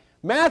like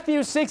Matthew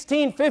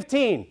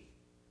 16:15.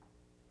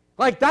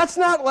 Like, that's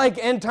not like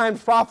end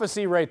times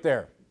prophecy right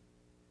there.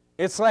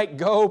 It's like,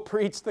 go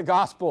preach the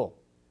gospel.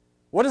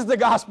 What is the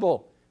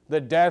gospel?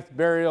 The death,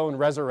 burial, and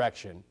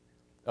resurrection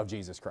of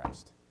Jesus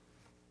Christ.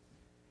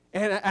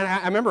 And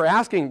I remember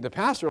asking the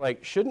pastor,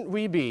 like, shouldn't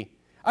we be...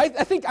 I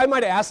think I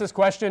might have asked this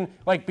question,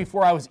 like,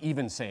 before I was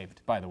even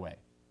saved, by the way.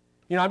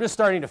 You know, I'm just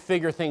starting to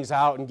figure things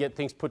out and get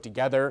things put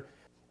together.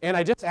 And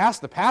I just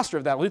asked the pastor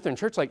of that Lutheran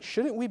church, like,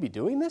 shouldn't we be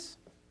doing this?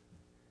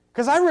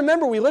 Because I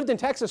remember we lived in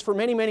Texas for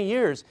many, many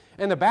years,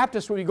 and the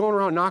Baptists would be going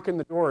around knocking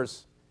the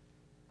doors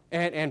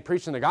and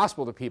preaching the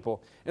gospel to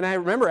people. And I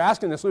remember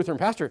asking this Lutheran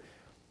pastor,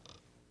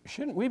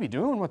 shouldn't we be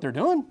doing what they're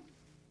doing?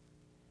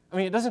 I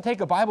mean, it doesn't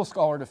take a Bible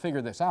scholar to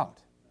figure this out.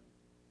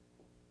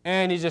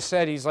 And he just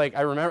said, he's like,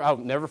 I'll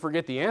never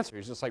forget the answer.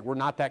 He's just like, we're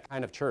not that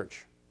kind of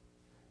church.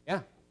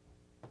 Yeah,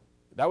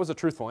 that was a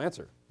truthful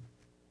answer.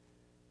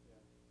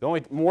 The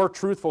only more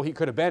truthful he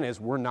could have been is,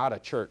 we're not a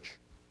church.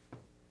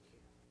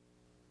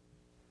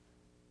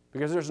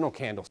 Because there's no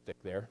candlestick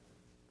there.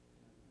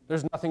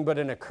 There's nothing but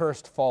an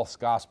accursed false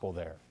gospel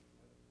there,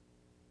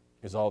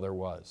 is all there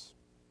was.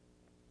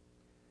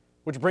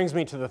 Which brings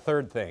me to the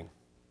third thing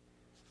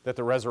that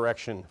the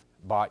resurrection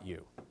bought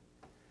you.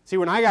 See,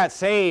 when I got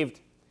saved,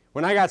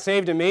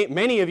 and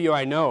many of you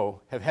I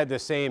know have had the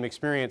same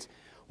experience,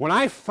 when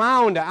I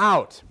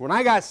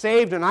got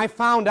saved and I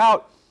found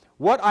out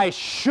what I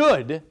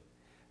should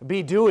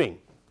be doing,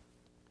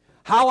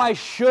 how I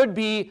should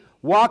be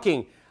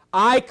walking,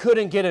 I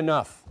couldn't get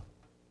enough.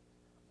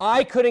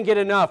 I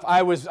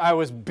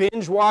was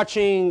binge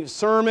watching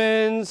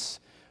sermons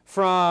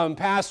from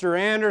Pastor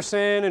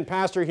Anderson and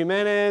Pastor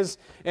Jimenez,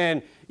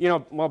 and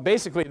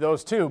basically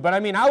those two. But I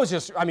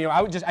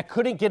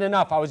couldn't get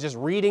enough. I was just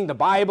reading the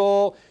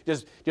Bible,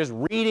 just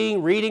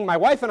reading. My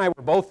wife and I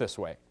were both this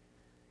way.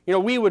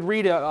 We would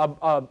read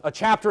a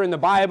chapter in the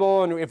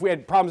Bible, and if we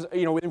had problems,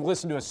 we'd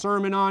listen to a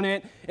sermon on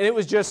it, and it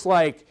was just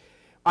like,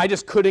 I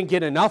just couldn't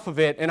get enough of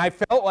it, and I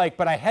felt like,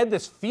 but I had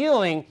this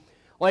feeling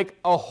like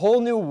a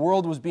whole new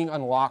world was being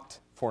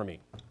unlocked for me.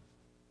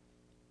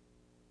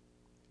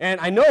 And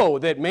I know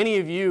that many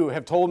of you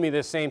have told me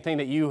this same thing,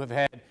 that you have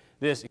had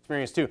this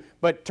experience too.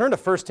 But turn to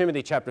 1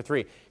 Timothy chapter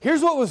 3.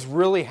 Here's what was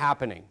really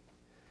happening.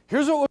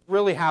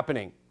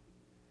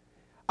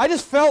 I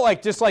just felt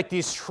like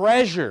these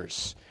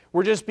treasures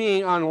were just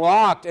being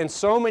unlocked, and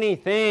so many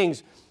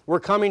things were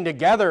coming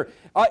together.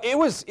 It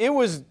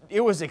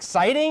was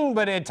exciting,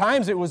 but at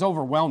times it was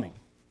overwhelming.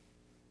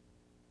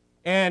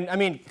 And I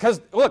mean,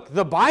 because look,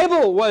 the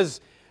Bible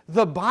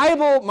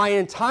my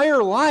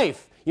entire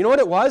life. You know what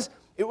it was?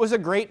 It was a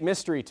great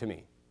mystery to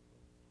me.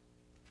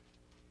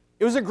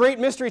 It was a great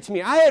mystery to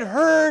me. I had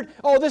heard,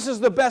 oh, this is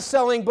the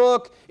best-selling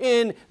book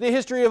in the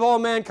history of all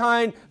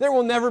mankind. There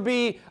will never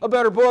be a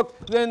better book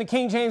than the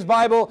King James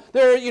Bible.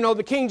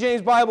 The King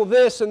James Bible,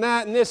 this and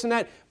that and this and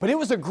that. But it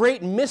was a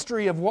great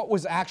mystery of what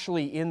was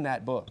actually in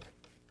that book.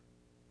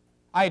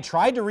 I had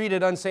tried to read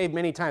it unsaved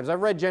many times.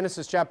 I've read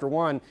Genesis chapter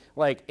 1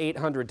 like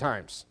 800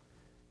 times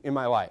in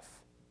my life.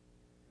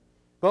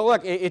 But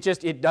look,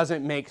 it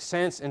doesn't make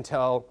sense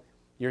until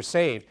you're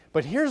saved.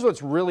 But here's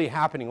what's really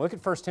happening. Look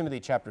at 1 Timothy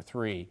chapter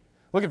 3.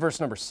 Look at verse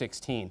number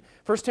 16.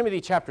 1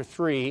 Timothy chapter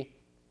 3,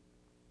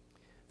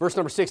 verse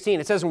number 16.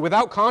 It says,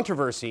 without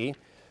controversy,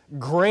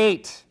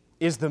 great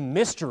is the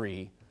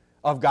mystery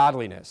of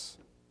godliness.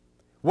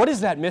 What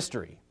is that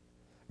mystery?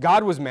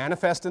 God was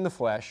manifest in the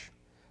flesh,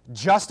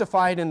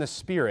 justified in the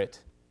Spirit,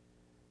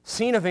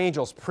 seen of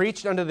angels,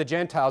 preached unto the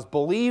Gentiles,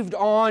 believed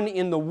on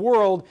in the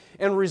world,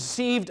 and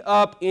received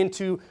up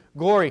into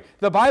glory.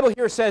 The Bible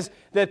here says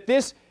that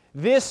this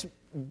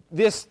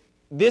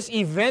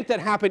event that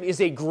happened is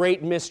a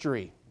great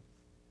mystery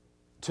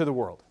to the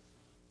world.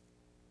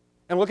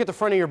 And look at the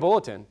front of your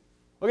bulletin.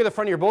 Look at the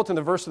front of your bulletin,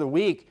 the verse of the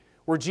week,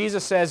 where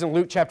Jesus says in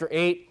Luke chapter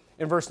 8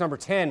 and verse number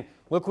 10,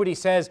 look what he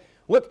says.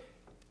 Look,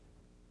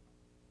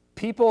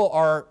 people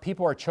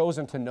are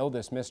chosen to know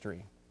this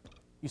mystery.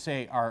 You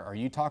say, are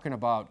you talking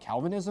about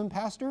Calvinism,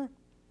 Pastor?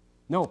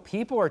 No,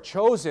 people are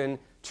chosen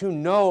to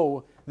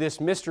know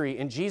this mystery,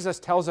 and Jesus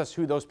tells us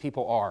who those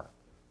people are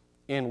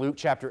in Luke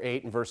chapter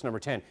 8 and verse number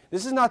 10.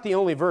 This is not the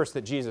only verse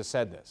that Jesus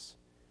said this.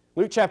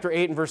 Luke chapter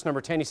 8 and verse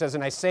number 10, he says,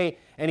 and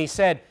he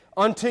said,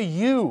 unto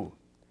you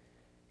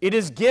it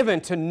is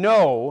given to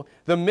know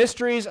the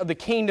mysteries of the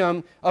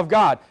kingdom of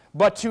God,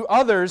 but to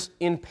others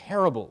in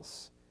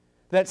parables,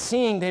 that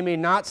seeing they may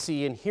not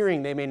see, and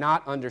hearing they may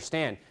not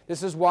understand.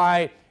 This is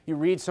why you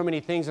read so many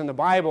things in the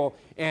Bible,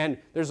 and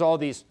there's all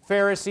these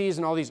Pharisees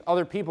and all these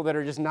other people that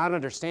are just not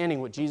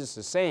understanding what Jesus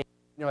is saying.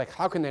 You're like,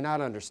 how can they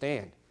not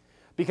understand?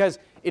 Because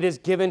it is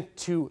given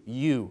to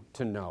you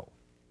to know,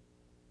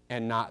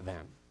 and not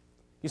them.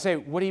 You say,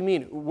 what do you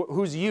mean?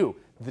 Who's you?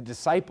 The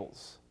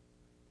disciples.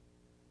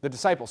 The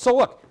disciples. So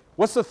look,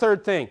 what's the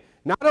third thing?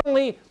 Not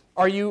only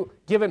are you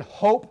given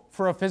hope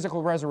for a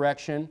physical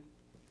resurrection,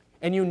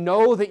 and you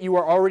know that you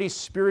are already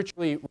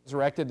spiritually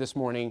resurrected this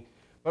morning,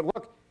 but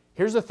look,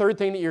 here's the third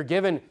thing that you're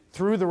given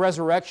through the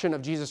resurrection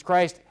of Jesus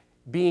Christ,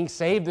 being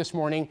saved this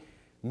morning.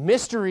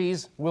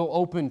 Mysteries will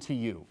open to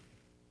you.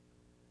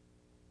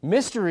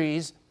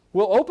 Mysteries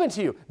will open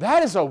to you.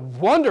 That is a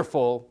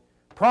wonderful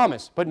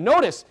promise. But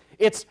notice,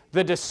 it's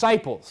the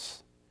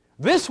disciples.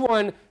 This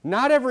one,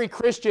 not every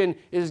Christian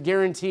is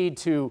guaranteed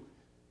to.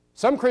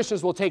 Some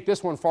Christians will take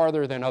this one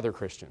farther than other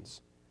Christians.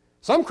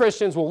 Some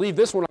Christians will leave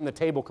this one on the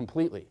table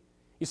completely.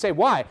 You say,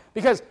 why?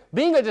 Because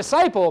being a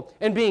disciple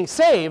and being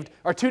saved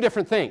are two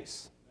different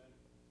things.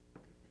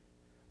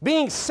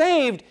 Being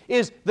saved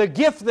is the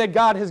gift that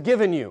God has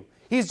given you.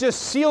 He's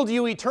just sealed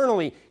you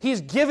eternally.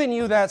 He's given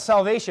you that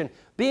salvation.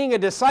 Being a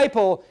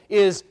disciple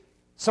is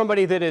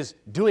somebody that is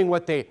doing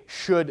what they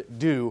should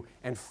do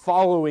and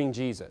following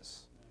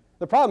Jesus.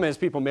 The problem is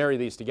people marry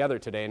these together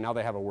today, and now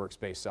they have a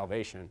works-based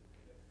salvation.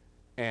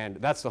 And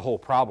that's the whole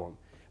problem.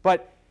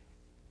 But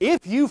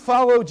if you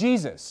follow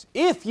Jesus,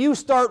 if you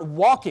start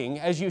walking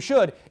as you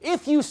should,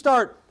 if you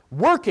start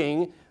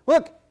working,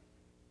 look,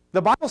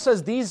 the Bible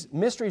says these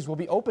mysteries will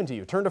be open to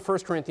you. Turn to 1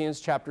 Corinthians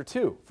chapter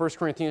 2. 1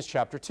 Corinthians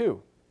chapter 2.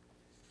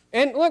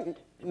 And look,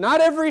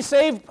 not every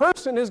saved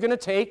person is going to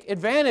take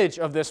advantage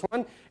of this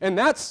one, and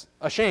that's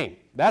a shame.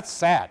 That's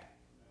sad.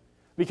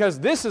 Because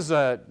this is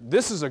a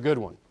good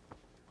one.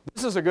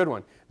 This is a good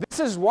one.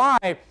 This is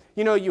why,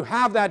 you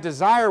have that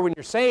desire when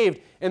you're saved,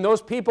 and those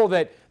people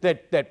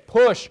that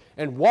push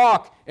and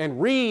walk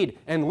and read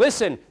and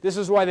listen, this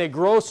is why they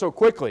grow so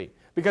quickly.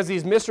 Because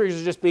these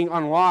mysteries are just being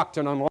unlocked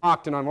and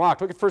unlocked and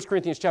unlocked. Look at 1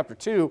 Corinthians chapter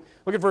 2.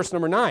 Look at verse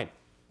number 9.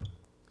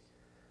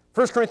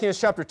 1 Corinthians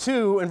chapter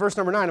 2 and verse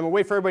number 9. I'm going to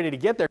wait for everybody to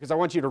get there because I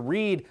want you to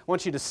read, I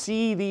want you to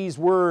see these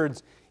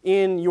words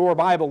in your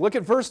Bible. Look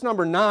at verse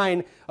number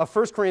 9 of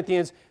 1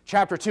 Corinthians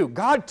chapter 2.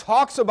 God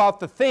talks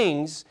about the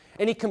things,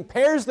 and he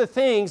compares the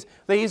things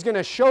that he's going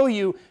to show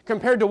you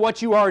compared to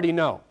what you already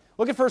know.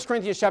 Look at 1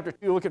 Corinthians chapter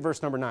 2, look at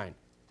verse number 9.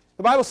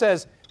 The Bible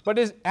says, but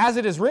as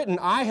it is written,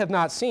 eye have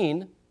not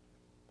seen,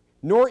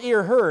 nor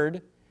ear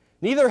heard,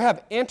 neither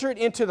have entered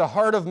into the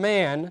heart of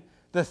man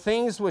the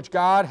things which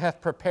God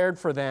hath prepared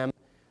for them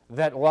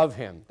that love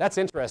him. That's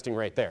interesting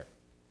right there.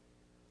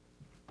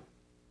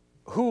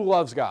 Who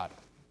loves God?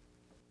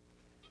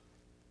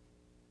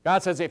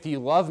 God says, if you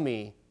love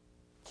me,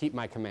 keep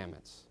my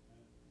commandments.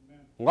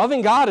 Amen.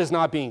 Loving God is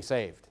not being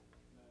saved.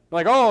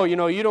 Like, oh, you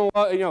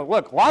don't,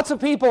 look, lots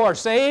of people are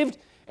saved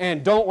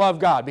and don't love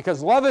God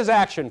because love is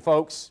action,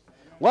 folks.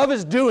 Love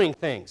is doing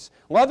things.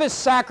 Love is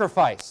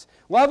sacrifice.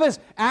 Love is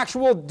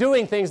actual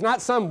doing things,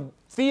 not some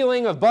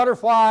feeling of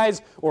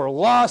butterflies or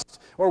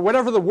lust or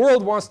whatever the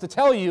world wants to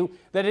tell you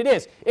that it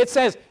is. It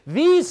says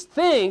these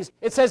things,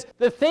 it says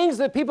the things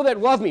that people that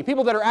love me,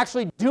 people that are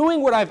actually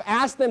doing what I've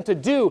asked them to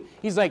do,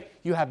 he's like,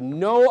 you have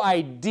no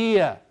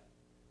idea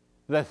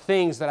the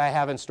things that I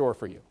have in store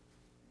for you.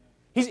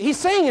 He's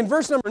saying in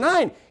verse number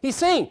 9, he's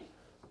saying,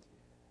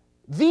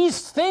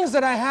 these things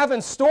that I have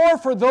in store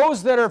for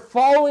those that are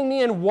following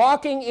me and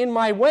walking in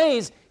my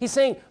ways, he's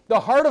saying, the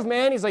heart of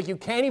man, he's like, you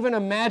can't even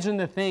imagine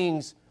the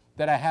things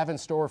that I have in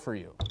store for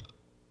you.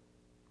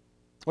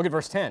 Look at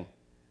verse 10.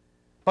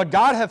 But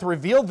God hath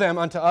revealed them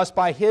unto us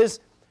by His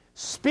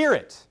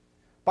Spirit,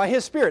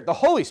 the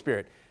Holy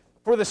Spirit.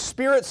 For the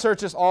Spirit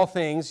searches all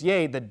things,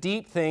 yea, the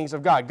deep things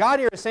of God. God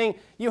here is saying,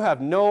 you have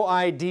no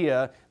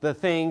idea the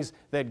things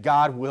that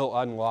God will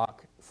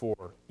unlock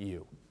for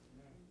you,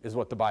 is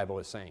what the Bible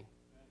is saying.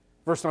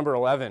 Verse number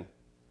 11.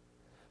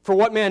 For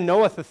what man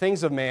knoweth the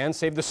things of man,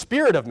 save the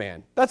spirit of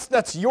man?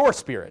 That's your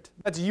spirit.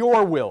 That's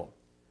your will,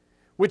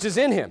 which is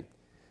in him.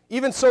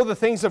 Even so the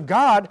things of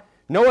God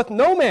knoweth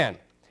no man,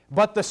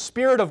 but the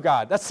Spirit of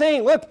God. That's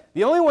saying, look,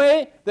 the only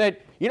way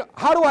that,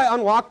 how do I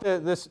unlock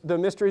the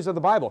mysteries of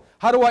the Bible?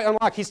 How do I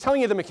unlock? He's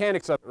telling you the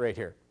mechanics of it right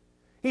here.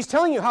 He's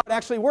telling you how it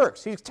actually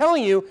works. He's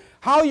telling you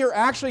how you're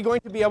actually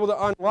going to be able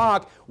to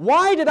unlock.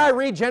 Why did I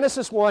read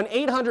Genesis 1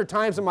 800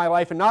 times in my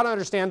life and not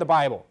understand the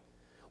Bible?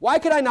 Why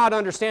could I not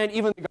understand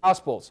even the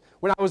Gospels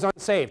when I was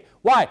unsaved?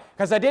 Why?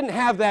 Because I didn't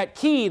have that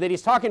key that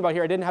he's talking about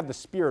here. I didn't have the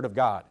Spirit of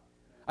God.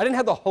 I didn't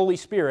have the Holy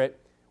Spirit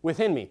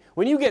within me.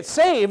 When you get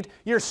saved,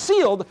 you're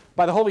sealed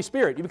by the Holy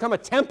Spirit. You become a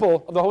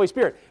temple of the Holy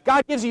Spirit.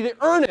 God gives you the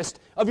earnest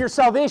of your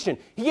salvation.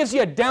 He gives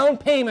you a down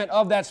payment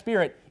of that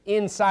Spirit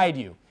inside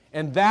you.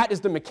 And that is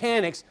the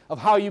mechanics of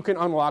how you can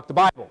unlock the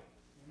Bible.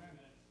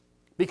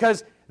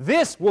 Because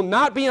this will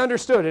not be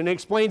understood, and it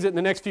explains it in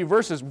the next few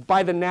verses,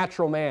 by the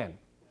natural man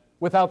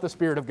without the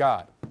Spirit of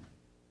God.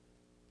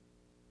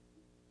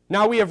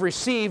 Now we have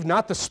received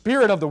not the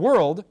spirit of the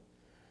world,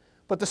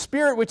 but the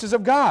Spirit which is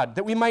of God,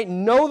 that we might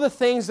know the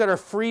things that are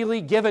freely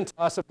given to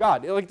us of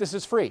God. Like, this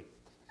is free.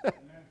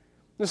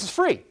 This is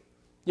free.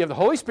 You have the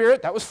Holy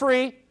Spirit, that was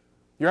free.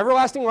 Your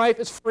everlasting life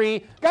is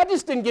free. God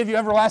just didn't give you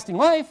everlasting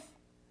life.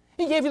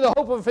 He gave you the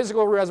hope of a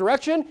physical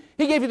resurrection.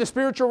 He gave you the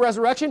spiritual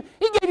resurrection.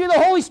 He gave you the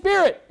Holy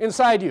Spirit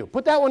inside you.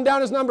 Put that one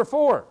down as number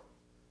 4.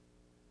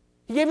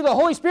 He gave you the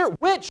Holy Spirit,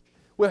 which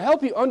will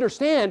help you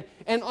understand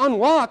and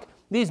unlock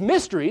these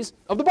mysteries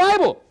of the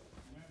Bible.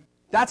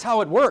 That's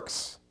how it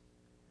works.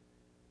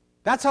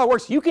 That's how it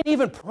works. You can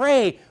even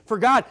pray for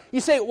God. You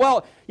say,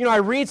 well, I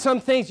read some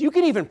things. You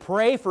can even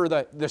pray for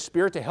the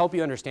Spirit to help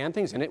you understand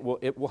things, and it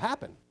will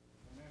happen.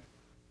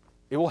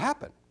 It will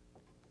happen.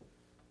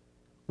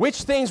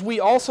 Which things we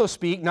also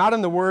speak, not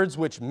in the words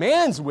which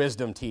man's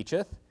wisdom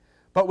teacheth,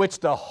 but which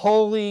the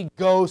Holy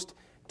Ghost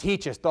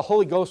teacheth. The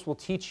Holy Ghost will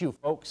teach you,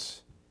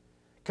 folks.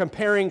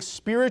 Comparing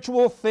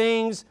spiritual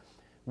things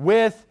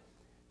with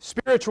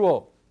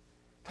spiritual.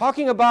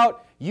 Talking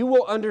about you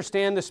will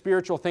understand the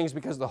spiritual things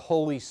because the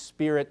Holy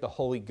Spirit, the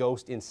Holy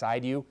Ghost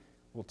inside you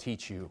will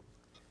teach you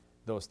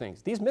those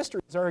things. These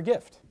mysteries are a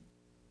gift.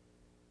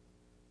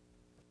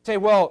 Say,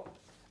 well,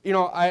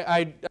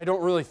 I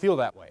don't really feel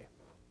that way.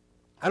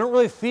 I don't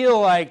really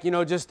feel like,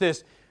 just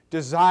this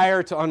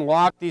desire to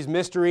unlock these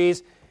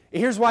mysteries.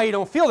 Here's why you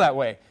don't feel that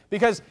way.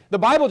 Because the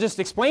Bible just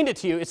explained it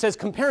to you. It says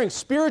comparing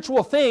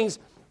spiritual things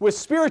with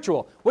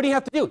spiritual. What do you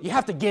have to do? You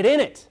have to get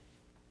in it.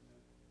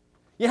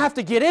 You have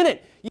to get in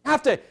it. You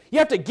have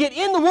to get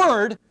in the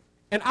Word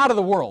and out of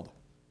the world.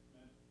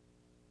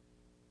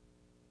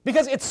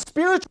 Because it's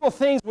spiritual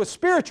things with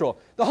spiritual.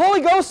 The Holy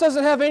Ghost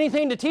doesn't have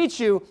anything to teach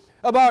you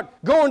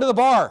about going to the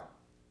bar.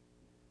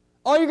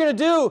 All you're going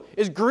to do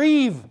is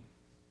grieve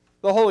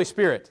the Holy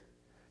Spirit.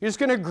 You're just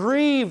going to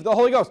grieve the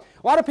Holy Ghost.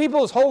 A lot of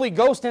people's Holy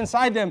Ghost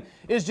inside them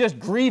is just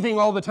grieving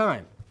all the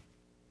time.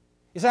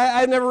 You say,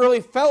 I've never really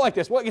felt like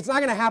this. Well, it's not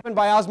going to happen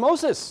by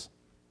osmosis.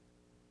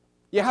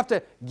 You have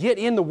to get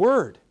in the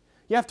Word.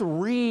 You have to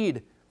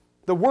read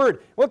the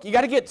Word. Look, you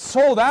got to get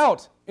sold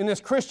out in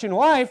this Christian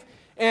life,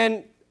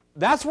 and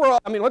that's where,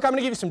 look, I'm going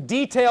to give you some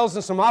details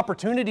and some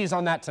opportunities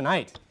on that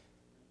tonight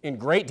in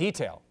great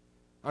detail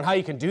on how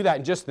you can do that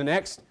in just the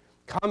next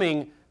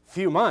coming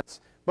few months.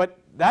 But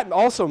that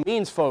also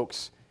means,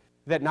 folks,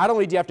 that not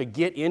only do you have to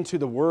get into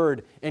the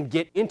Word and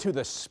get into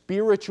the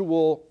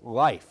spiritual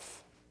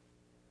life,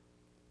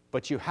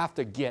 but you have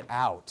to get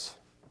out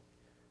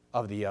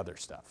of the other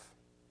stuff.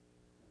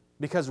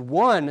 Because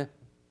one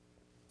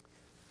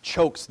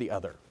chokes the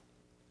other.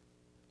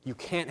 You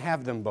can't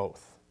have them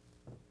both.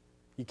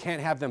 You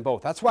can't have them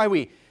both. That's why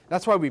we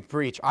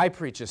preach. I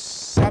preach is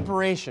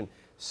separation,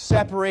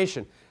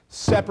 separation,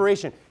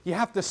 separation. You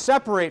have to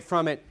separate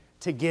from it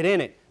to get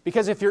in it.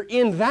 Because if you're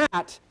in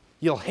that,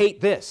 you'll hate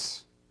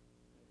this.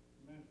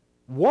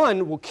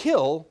 One will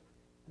kill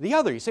the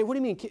other. You say, what do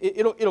you mean?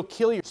 It'll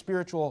kill your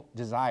spiritual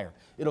desire.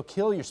 It'll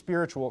kill your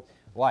spiritual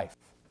life.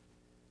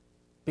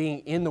 Being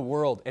in the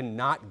world and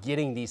not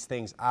getting these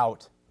things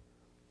out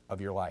of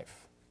your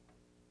life.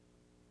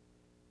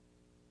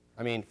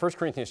 I mean, 1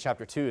 Corinthians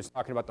chapter 2 is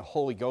talking about the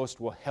Holy Ghost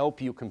will help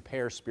you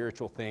compare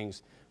spiritual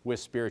things with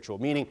spiritual.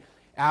 Meaning,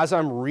 as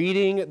I'm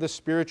reading the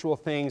spiritual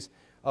things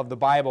of the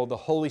Bible, the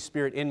Holy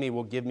Spirit in me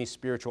will give me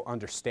spiritual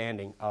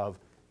understanding of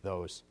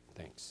those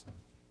things.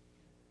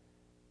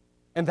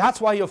 And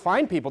that's why you'll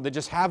find people that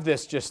just have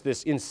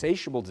this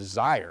insatiable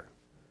desire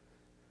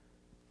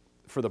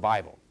for the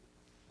Bible.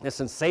 This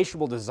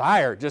insatiable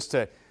desire just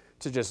to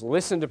just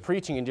listen to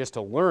preaching and just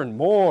to learn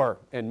more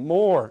and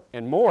more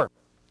and more,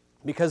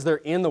 because they're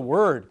in the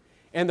Word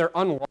and they're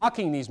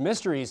unlocking these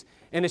mysteries.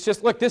 And it's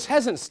just, look, this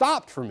hasn't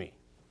stopped for me.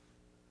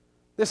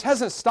 This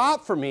hasn't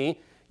stopped for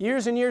me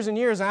years and years and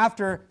years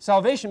after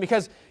salvation,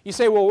 because you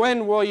say, well,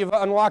 when will you've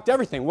unlocked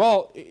everything?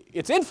 Well,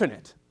 it's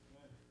infinite.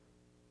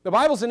 The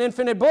Bible's an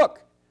infinite book.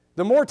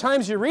 The more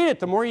times you read it,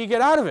 the more you get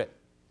out of it.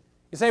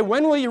 You say,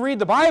 when will you read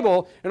the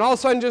Bible and all of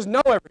a sudden just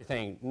know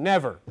everything?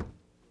 Never.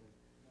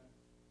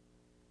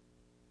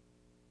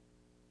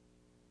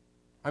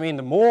 I mean,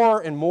 the more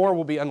and more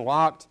will be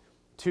unlocked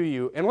to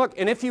you. And look,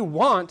 and if you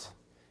want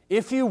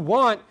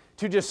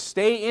to just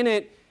stay in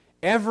it,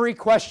 every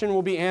question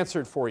will be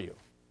answered for you,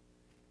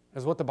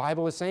 is what the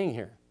Bible is saying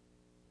here.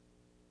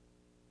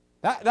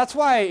 That's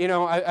why,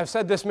 I've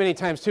said this many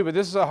times too, but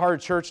this is a hard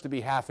church to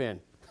be half in.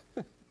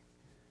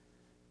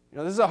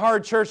 This is a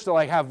hard church to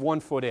have one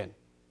foot in.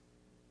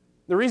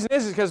 The reason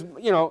is because,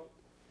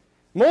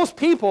 most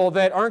people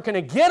that aren't going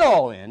to get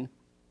all in,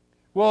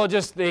 well,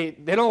 they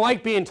don't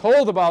like being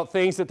told about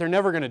things that they're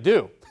never going to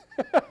do.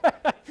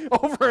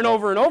 Over and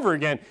over and over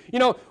again.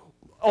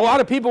 A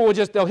lot of people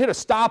they'll hit a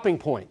stopping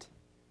point.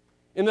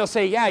 And they'll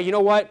say, yeah, you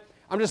know what?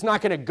 I'm just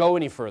not going to go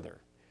any further.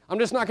 I'm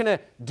just not going to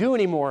do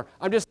anymore.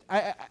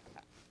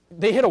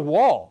 They hit a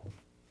wall.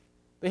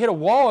 They hit a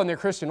wall in their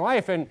Christian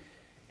life.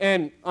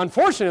 And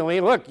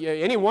unfortunately, look,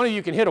 any one of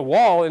you can hit a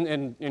wall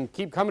and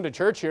keep coming to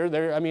church here.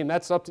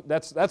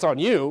 That's on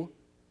you.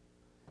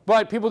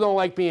 But people don't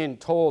like being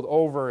told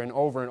over and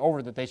over and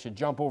over that they should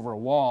jump over a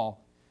wall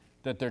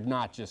that they're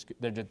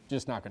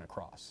just not going to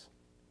cross.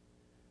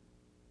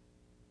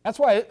 That's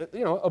why,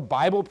 a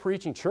Bible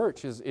preaching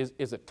church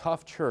is a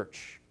tough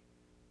church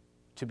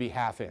to be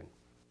half in.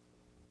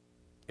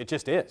 It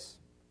just is.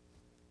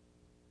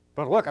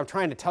 But look, I'm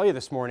trying to tell you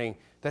this morning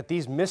that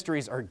these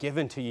mysteries are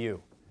given to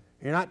you.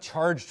 You're not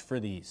charged for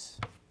these.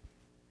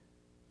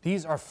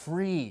 These are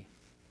free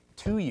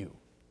to you.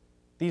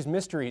 These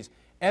mysteries,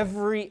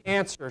 every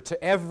answer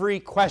to every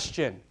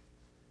question,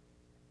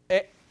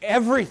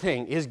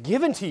 everything is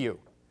given to you.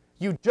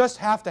 You just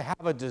have to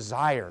have a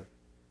desire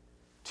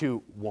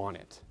to want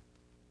it.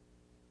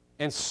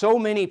 And so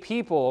many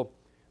people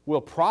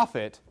will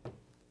profit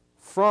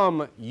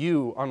from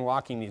you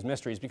unlocking these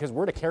mysteries, because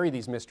we're to carry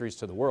these mysteries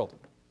to the world.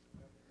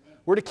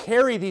 We're to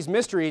carry these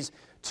mysteries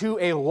to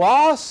a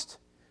lost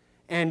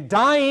and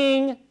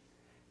dying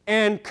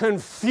and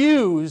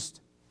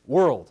confused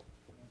world,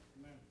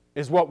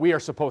 is what we are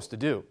supposed to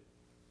do.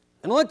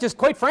 And look, just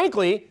quite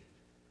frankly,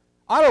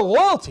 out of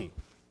loyalty,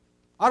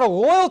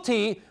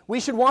 we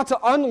should want to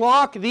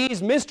unlock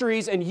these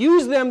mysteries and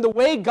use them the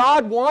way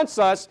God wants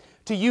us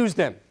to use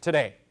them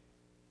today.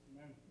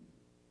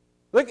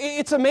 Look,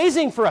 it's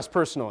amazing for us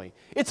personally.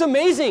 It's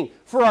amazing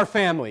for our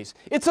families.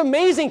 It's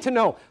amazing to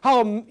know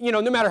how,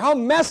 no matter how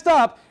messed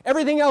up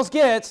everything else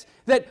gets,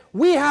 that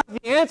we have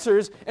the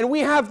answers and we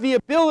have the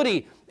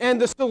ability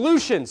and the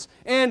solutions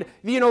and,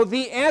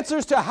 the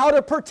answers to how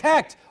to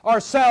protect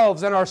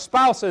ourselves and our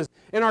spouses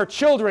and our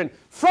children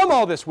from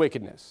all this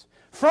wickedness,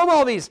 from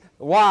all these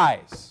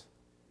lies.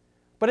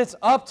 But it's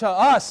up to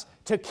us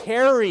to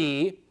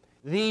carry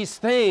these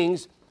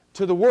things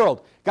to the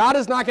world. God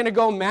is not going to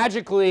go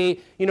magically,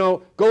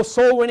 go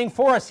soul winning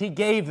for us. He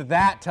gave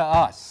that to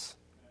us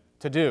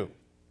to do.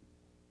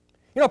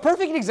 A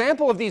perfect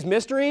example of these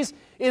mysteries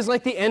is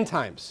like the end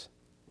times.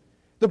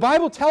 The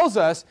Bible tells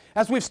us,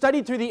 as we've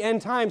studied through the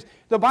end times,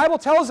 the Bible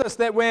tells us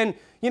that when,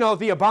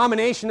 the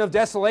abomination of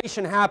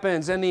desolation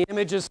happens and the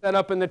image is set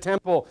up in the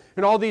temple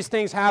and all these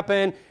things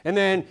happen, and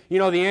then,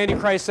 the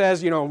Antichrist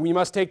says, we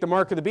must take the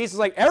mark of the beast. It's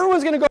like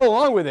everyone's going to go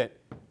along with it.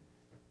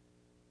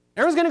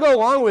 Everyone's going to go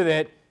along with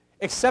it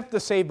except the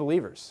saved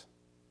believers,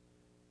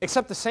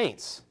 except the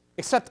saints,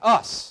 except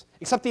us,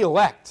 except the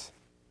elect.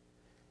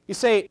 You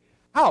say,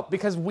 how?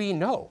 Because we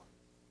know.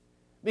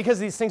 Because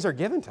these things are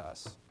given to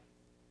us.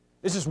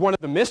 This is one of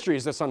the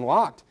mysteries that's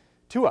unlocked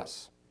to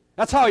us.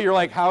 That's how you're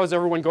like, how is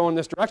everyone going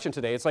this direction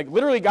today? It's like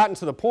literally gotten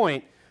to the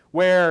point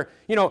where,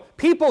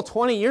 people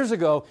 20 years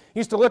ago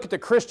used to look at the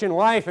Christian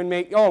life and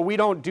make, we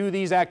don't do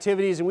these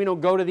activities and we don't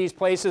go to these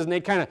places, and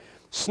they'd kind of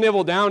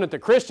snivel down at the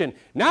Christian.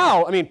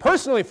 Now,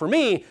 personally for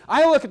me,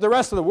 I look at the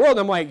rest of the world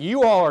and I'm like,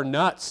 you all are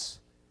nuts.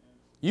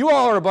 You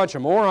all are a bunch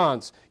of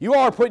morons. You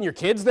all are putting your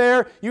kids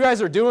there. You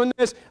guys are doing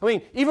this.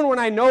 Even when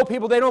I know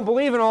people, they don't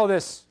believe in all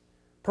this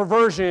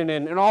perversion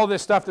and all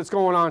this stuff that's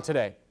going on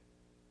today.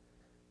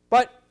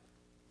 But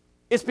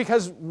it's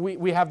because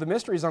we have the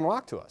mysteries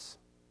unlocked to us.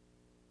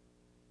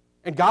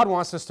 And God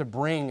wants us to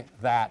bring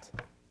that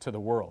to the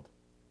world.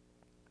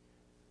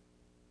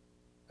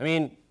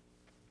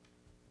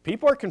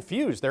 people are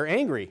confused. They're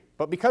angry.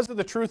 But because of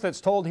the truth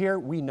that's told here,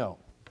 we know.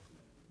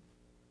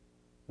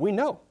 We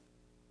know.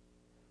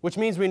 Which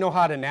means we know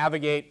how to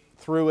navigate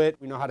through it.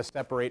 We know how to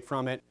separate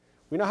from it.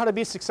 We know how to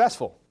be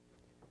successful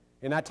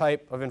in that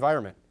type of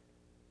environment.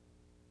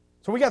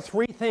 So we got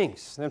three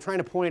things that I'm trying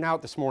to point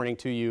out this morning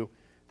to you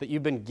that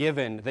you've been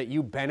given, that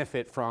you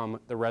benefit from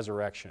the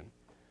resurrection.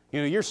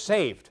 You know, you're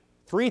saved.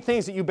 Three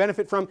things that you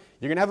benefit from.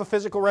 You're going to have a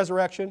physical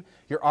resurrection.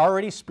 You're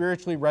already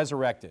spiritually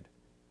resurrected.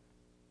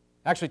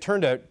 Actually,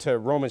 turn to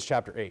Romans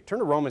chapter 8. Turn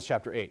to Romans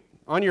chapter 8.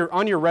 On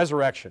your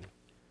resurrection.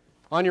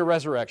 On your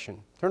resurrection.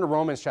 Turn to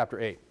Romans chapter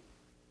 8.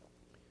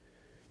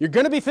 You're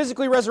going to be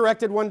physically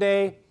resurrected one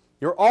day.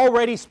 You're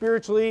already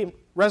spiritually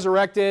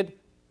resurrected.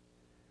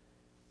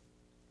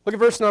 Look at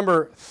verse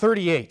number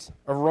 38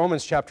 of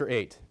Romans chapter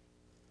 8.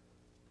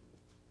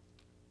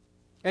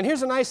 And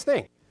here's a nice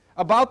thing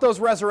about those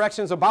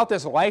resurrections, about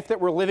this life that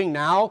we're living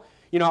now.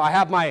 You know, I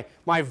have my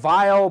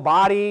vile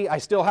body. I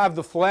still have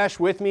the flesh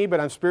with me, but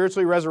I'm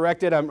spiritually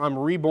resurrected. I'm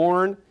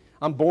reborn.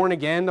 I'm born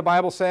again, the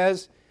Bible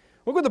says.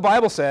 Look what the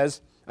Bible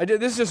says.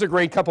 This is just a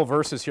great couple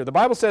verses here. The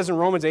Bible says in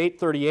Romans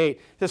 8:38,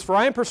 it says, "For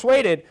I am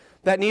persuaded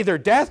that neither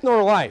death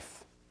nor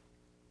life,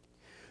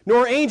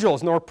 nor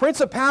angels, nor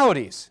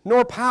principalities,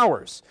 nor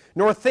powers,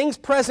 nor things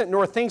present,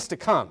 nor things to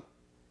come,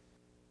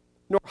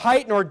 nor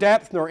height, nor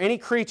depth, nor any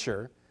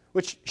creature,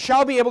 which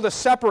shall be able to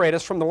separate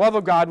us from the love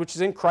of God which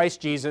is in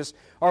Christ Jesus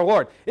our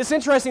Lord." It's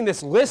interesting,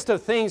 this list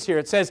of things here.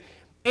 It says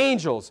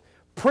angels,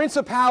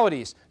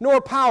 principalities,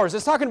 nor powers.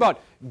 It's talking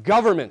about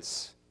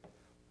governments,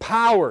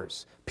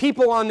 powers,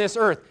 people on this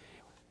earth.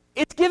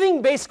 It's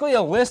giving basically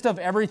a list of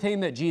everything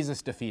that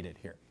Jesus defeated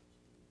here.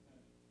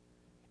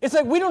 It's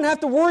like we don't have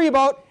to worry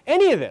about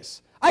any of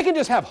this. I can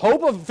just have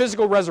hope of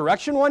physical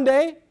resurrection one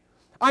day.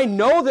 I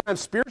know that I'm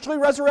spiritually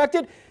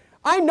resurrected.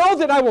 I know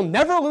that I will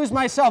never lose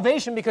my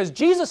salvation because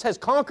Jesus has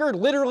conquered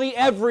literally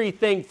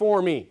everything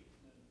for me.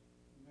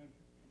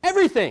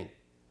 Everything.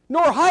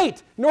 Nor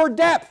height, nor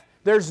depth.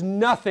 There's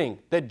nothing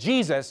that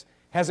Jesus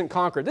hasn't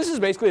conquered. This is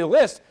basically a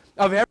list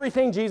of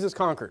everything Jesus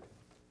conquered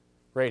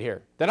right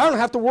here that I don't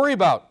have to worry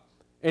about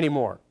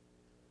anymore.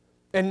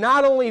 And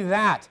not only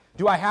that,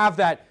 do I have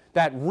that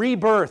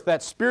rebirth,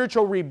 that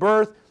spiritual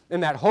rebirth,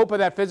 and that hope of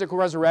that physical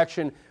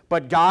resurrection,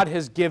 but God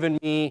has given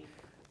me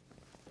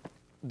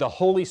the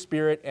Holy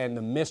Spirit and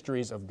the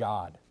mysteries of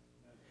God.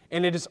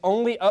 And it is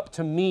only up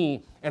to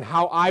me and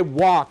how I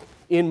walk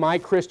in my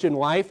Christian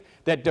life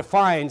that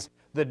defines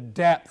the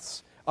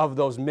depths of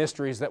those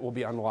mysteries that will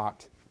be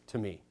unlocked to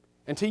me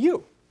and to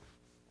you.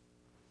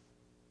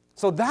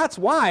 So that's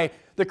why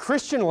the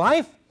Christian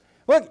life,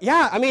 look,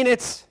 yeah, I mean,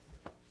 it's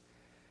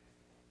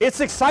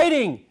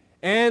exciting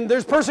and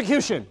there's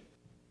persecution.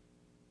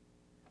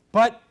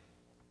 But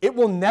it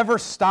will never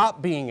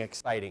stop being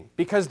exciting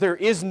because there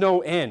is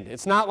no end.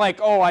 It's not like,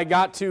 oh, I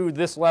got to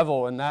this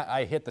level and that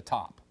I hit the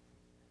top.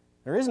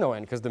 There is no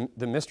end because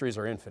the mysteries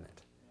are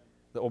infinite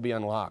that will be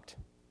unlocked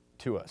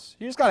to us.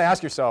 You just got to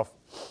ask yourself,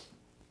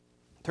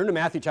 turn to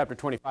Matthew chapter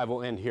 25,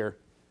 we'll end here.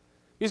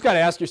 You just got to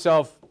ask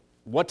yourself,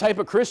 what type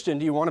of Christian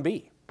do you want to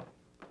be?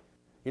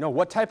 You know,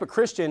 what type of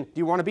Christian do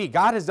you want to be?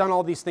 God has done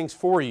all these things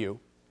for you.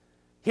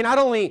 He not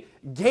only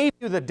gave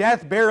you the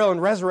death, burial,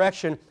 and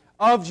resurrection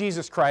of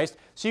Jesus Christ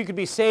so you could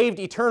be saved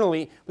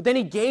eternally, but then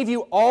He gave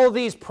you all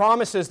these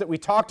promises that we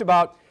talked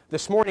about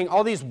this morning,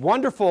 all these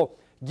wonderful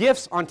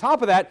gifts on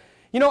top of that.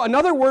 You know,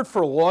 another word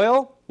for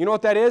loyal, you know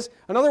what that is?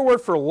 Another word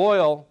for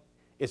loyal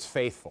is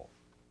faithful.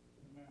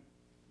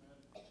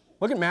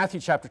 Look at Matthew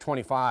chapter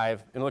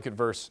 25 and look at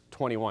verse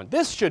 21.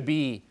 This should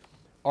be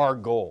our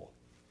goal.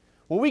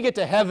 When we get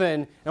to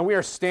heaven and we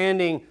are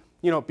standing,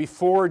 you know,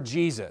 before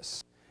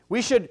Jesus,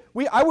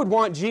 I would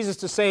want Jesus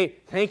to say,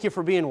 "Thank you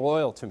for being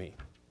loyal to me.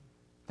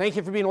 Thank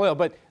you for being loyal."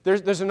 But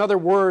there's another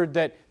word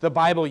that the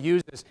Bible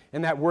uses,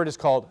 and that word is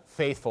called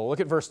faithful. Look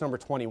at verse number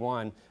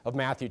 21 of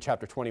Matthew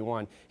chapter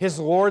 21. His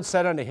Lord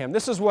said unto him,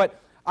 this is what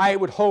I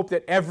would hope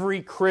that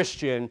every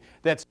Christian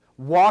that's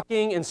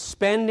walking and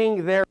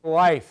spending their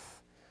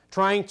life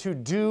trying to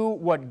do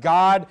what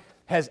God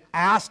has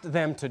asked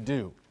them to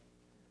do.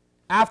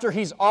 After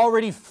He's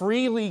already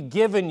freely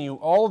given you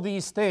all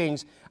these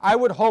things, I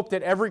would hope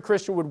that every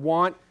Christian would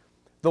want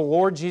the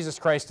Lord Jesus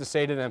Christ to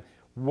say to them,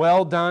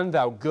 "Well done,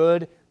 thou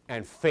good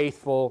and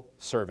faithful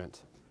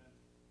servant."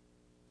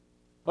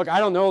 Look, I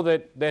don't know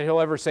that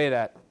He'll ever say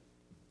that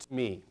to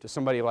me, to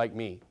somebody like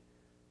me.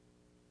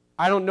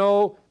 I don't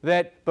know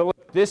that, but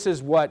look, this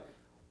is what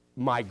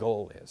my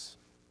goal is.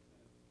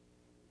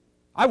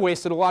 I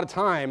wasted a lot of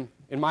time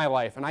in my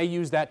life, and I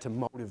use that to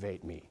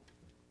motivate me.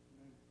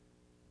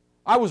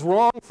 I was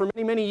wrong for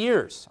many, many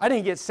years. I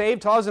didn't get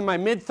saved till I was in my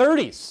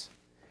mid-30s.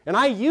 And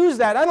I use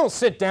that. I don't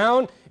sit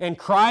down and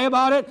cry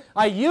about it.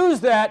 I use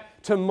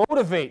that to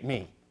motivate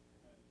me.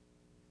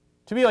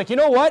 To be like, you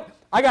know what?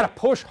 I got to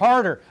push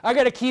harder. I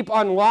got to keep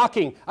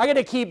unlocking. I got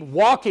to keep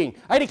walking.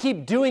 I got to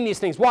keep doing these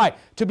things. Why?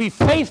 To be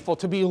faithful,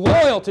 to be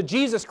loyal to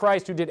Jesus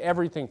Christ who did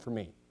everything for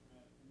me.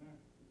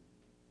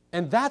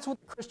 And that's what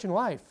the Christian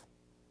life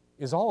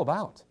is all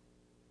about.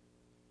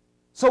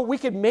 So we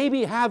could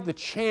maybe have the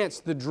chance,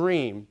 the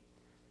dream,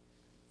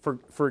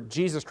 for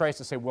Jesus Christ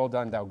to say, well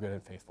done, thou good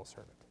and faithful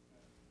servant.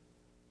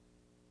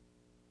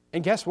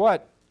 And guess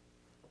what?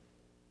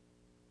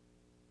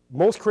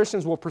 Most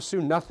Christians will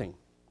pursue nothing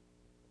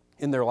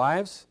in their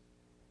lives.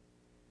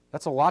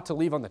 That's a lot to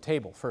leave on the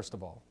table, first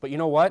of all. But you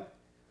know what?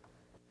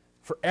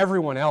 For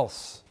everyone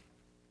else,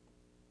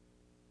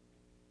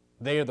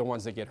 they are the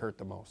ones that get hurt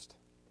the most.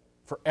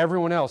 For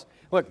everyone else.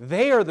 Look,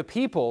 they are the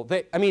people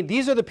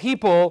these are the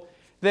people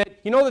that,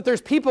 that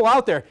there's people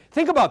out there.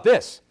 Think about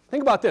this.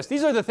 Think about this.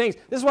 These are the things.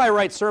 This is why I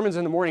write sermons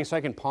in the morning, so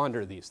I can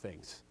ponder these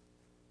things.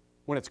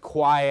 When it's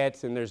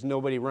quiet and there's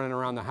nobody running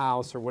around the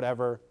house or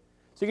whatever.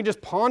 So you can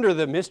just ponder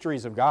the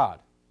mysteries of God.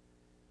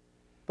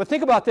 But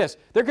think about this.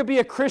 There could be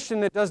a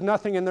Christian that does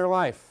nothing in their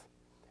life,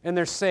 and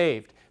they're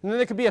saved. And then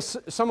there could be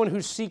someone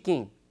who's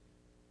seeking,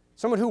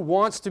 someone who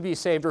wants to be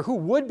saved, or who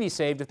would be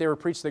saved if they were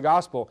preached the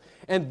gospel.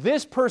 And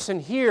this person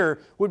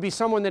here would be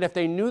someone that if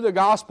they knew the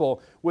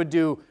gospel would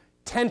do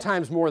 10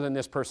 times more than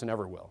this person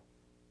ever will.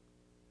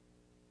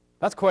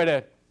 That's quite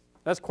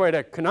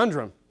a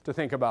conundrum to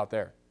think about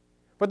there.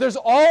 But there's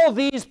all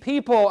these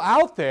people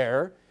out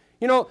there.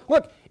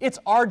 Look, it's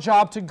our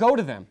job to go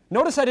to them.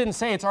 Notice I didn't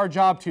say it's our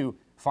job to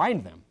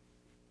find them.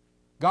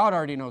 God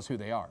already knows who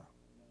they are.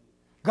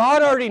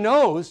 God already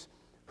knows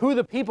who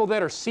the people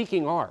that are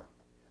seeking are.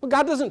 Well,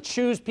 God doesn't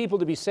choose people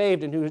to be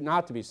saved and who is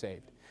not to be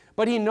saved.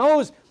 But He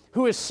knows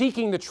who is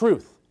seeking the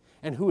truth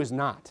and who is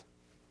not.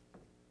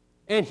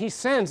 And He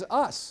sends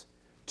us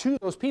to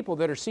those people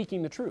that are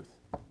seeking the truth.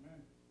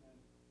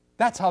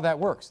 That's how that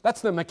works.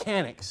 That's the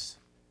mechanics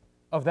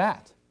of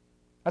that.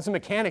 That's the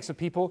mechanics of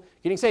people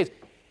getting saved.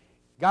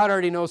 God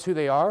already knows who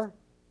they are.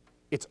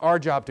 It's our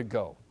job to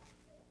go.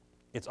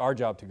 It's our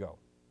job to go.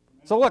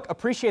 So look,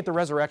 appreciate the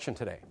resurrection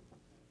today.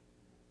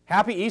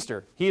 Happy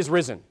Easter. He is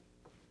risen.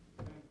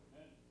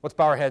 Let's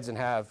bow our heads and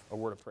have a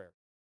word of prayer.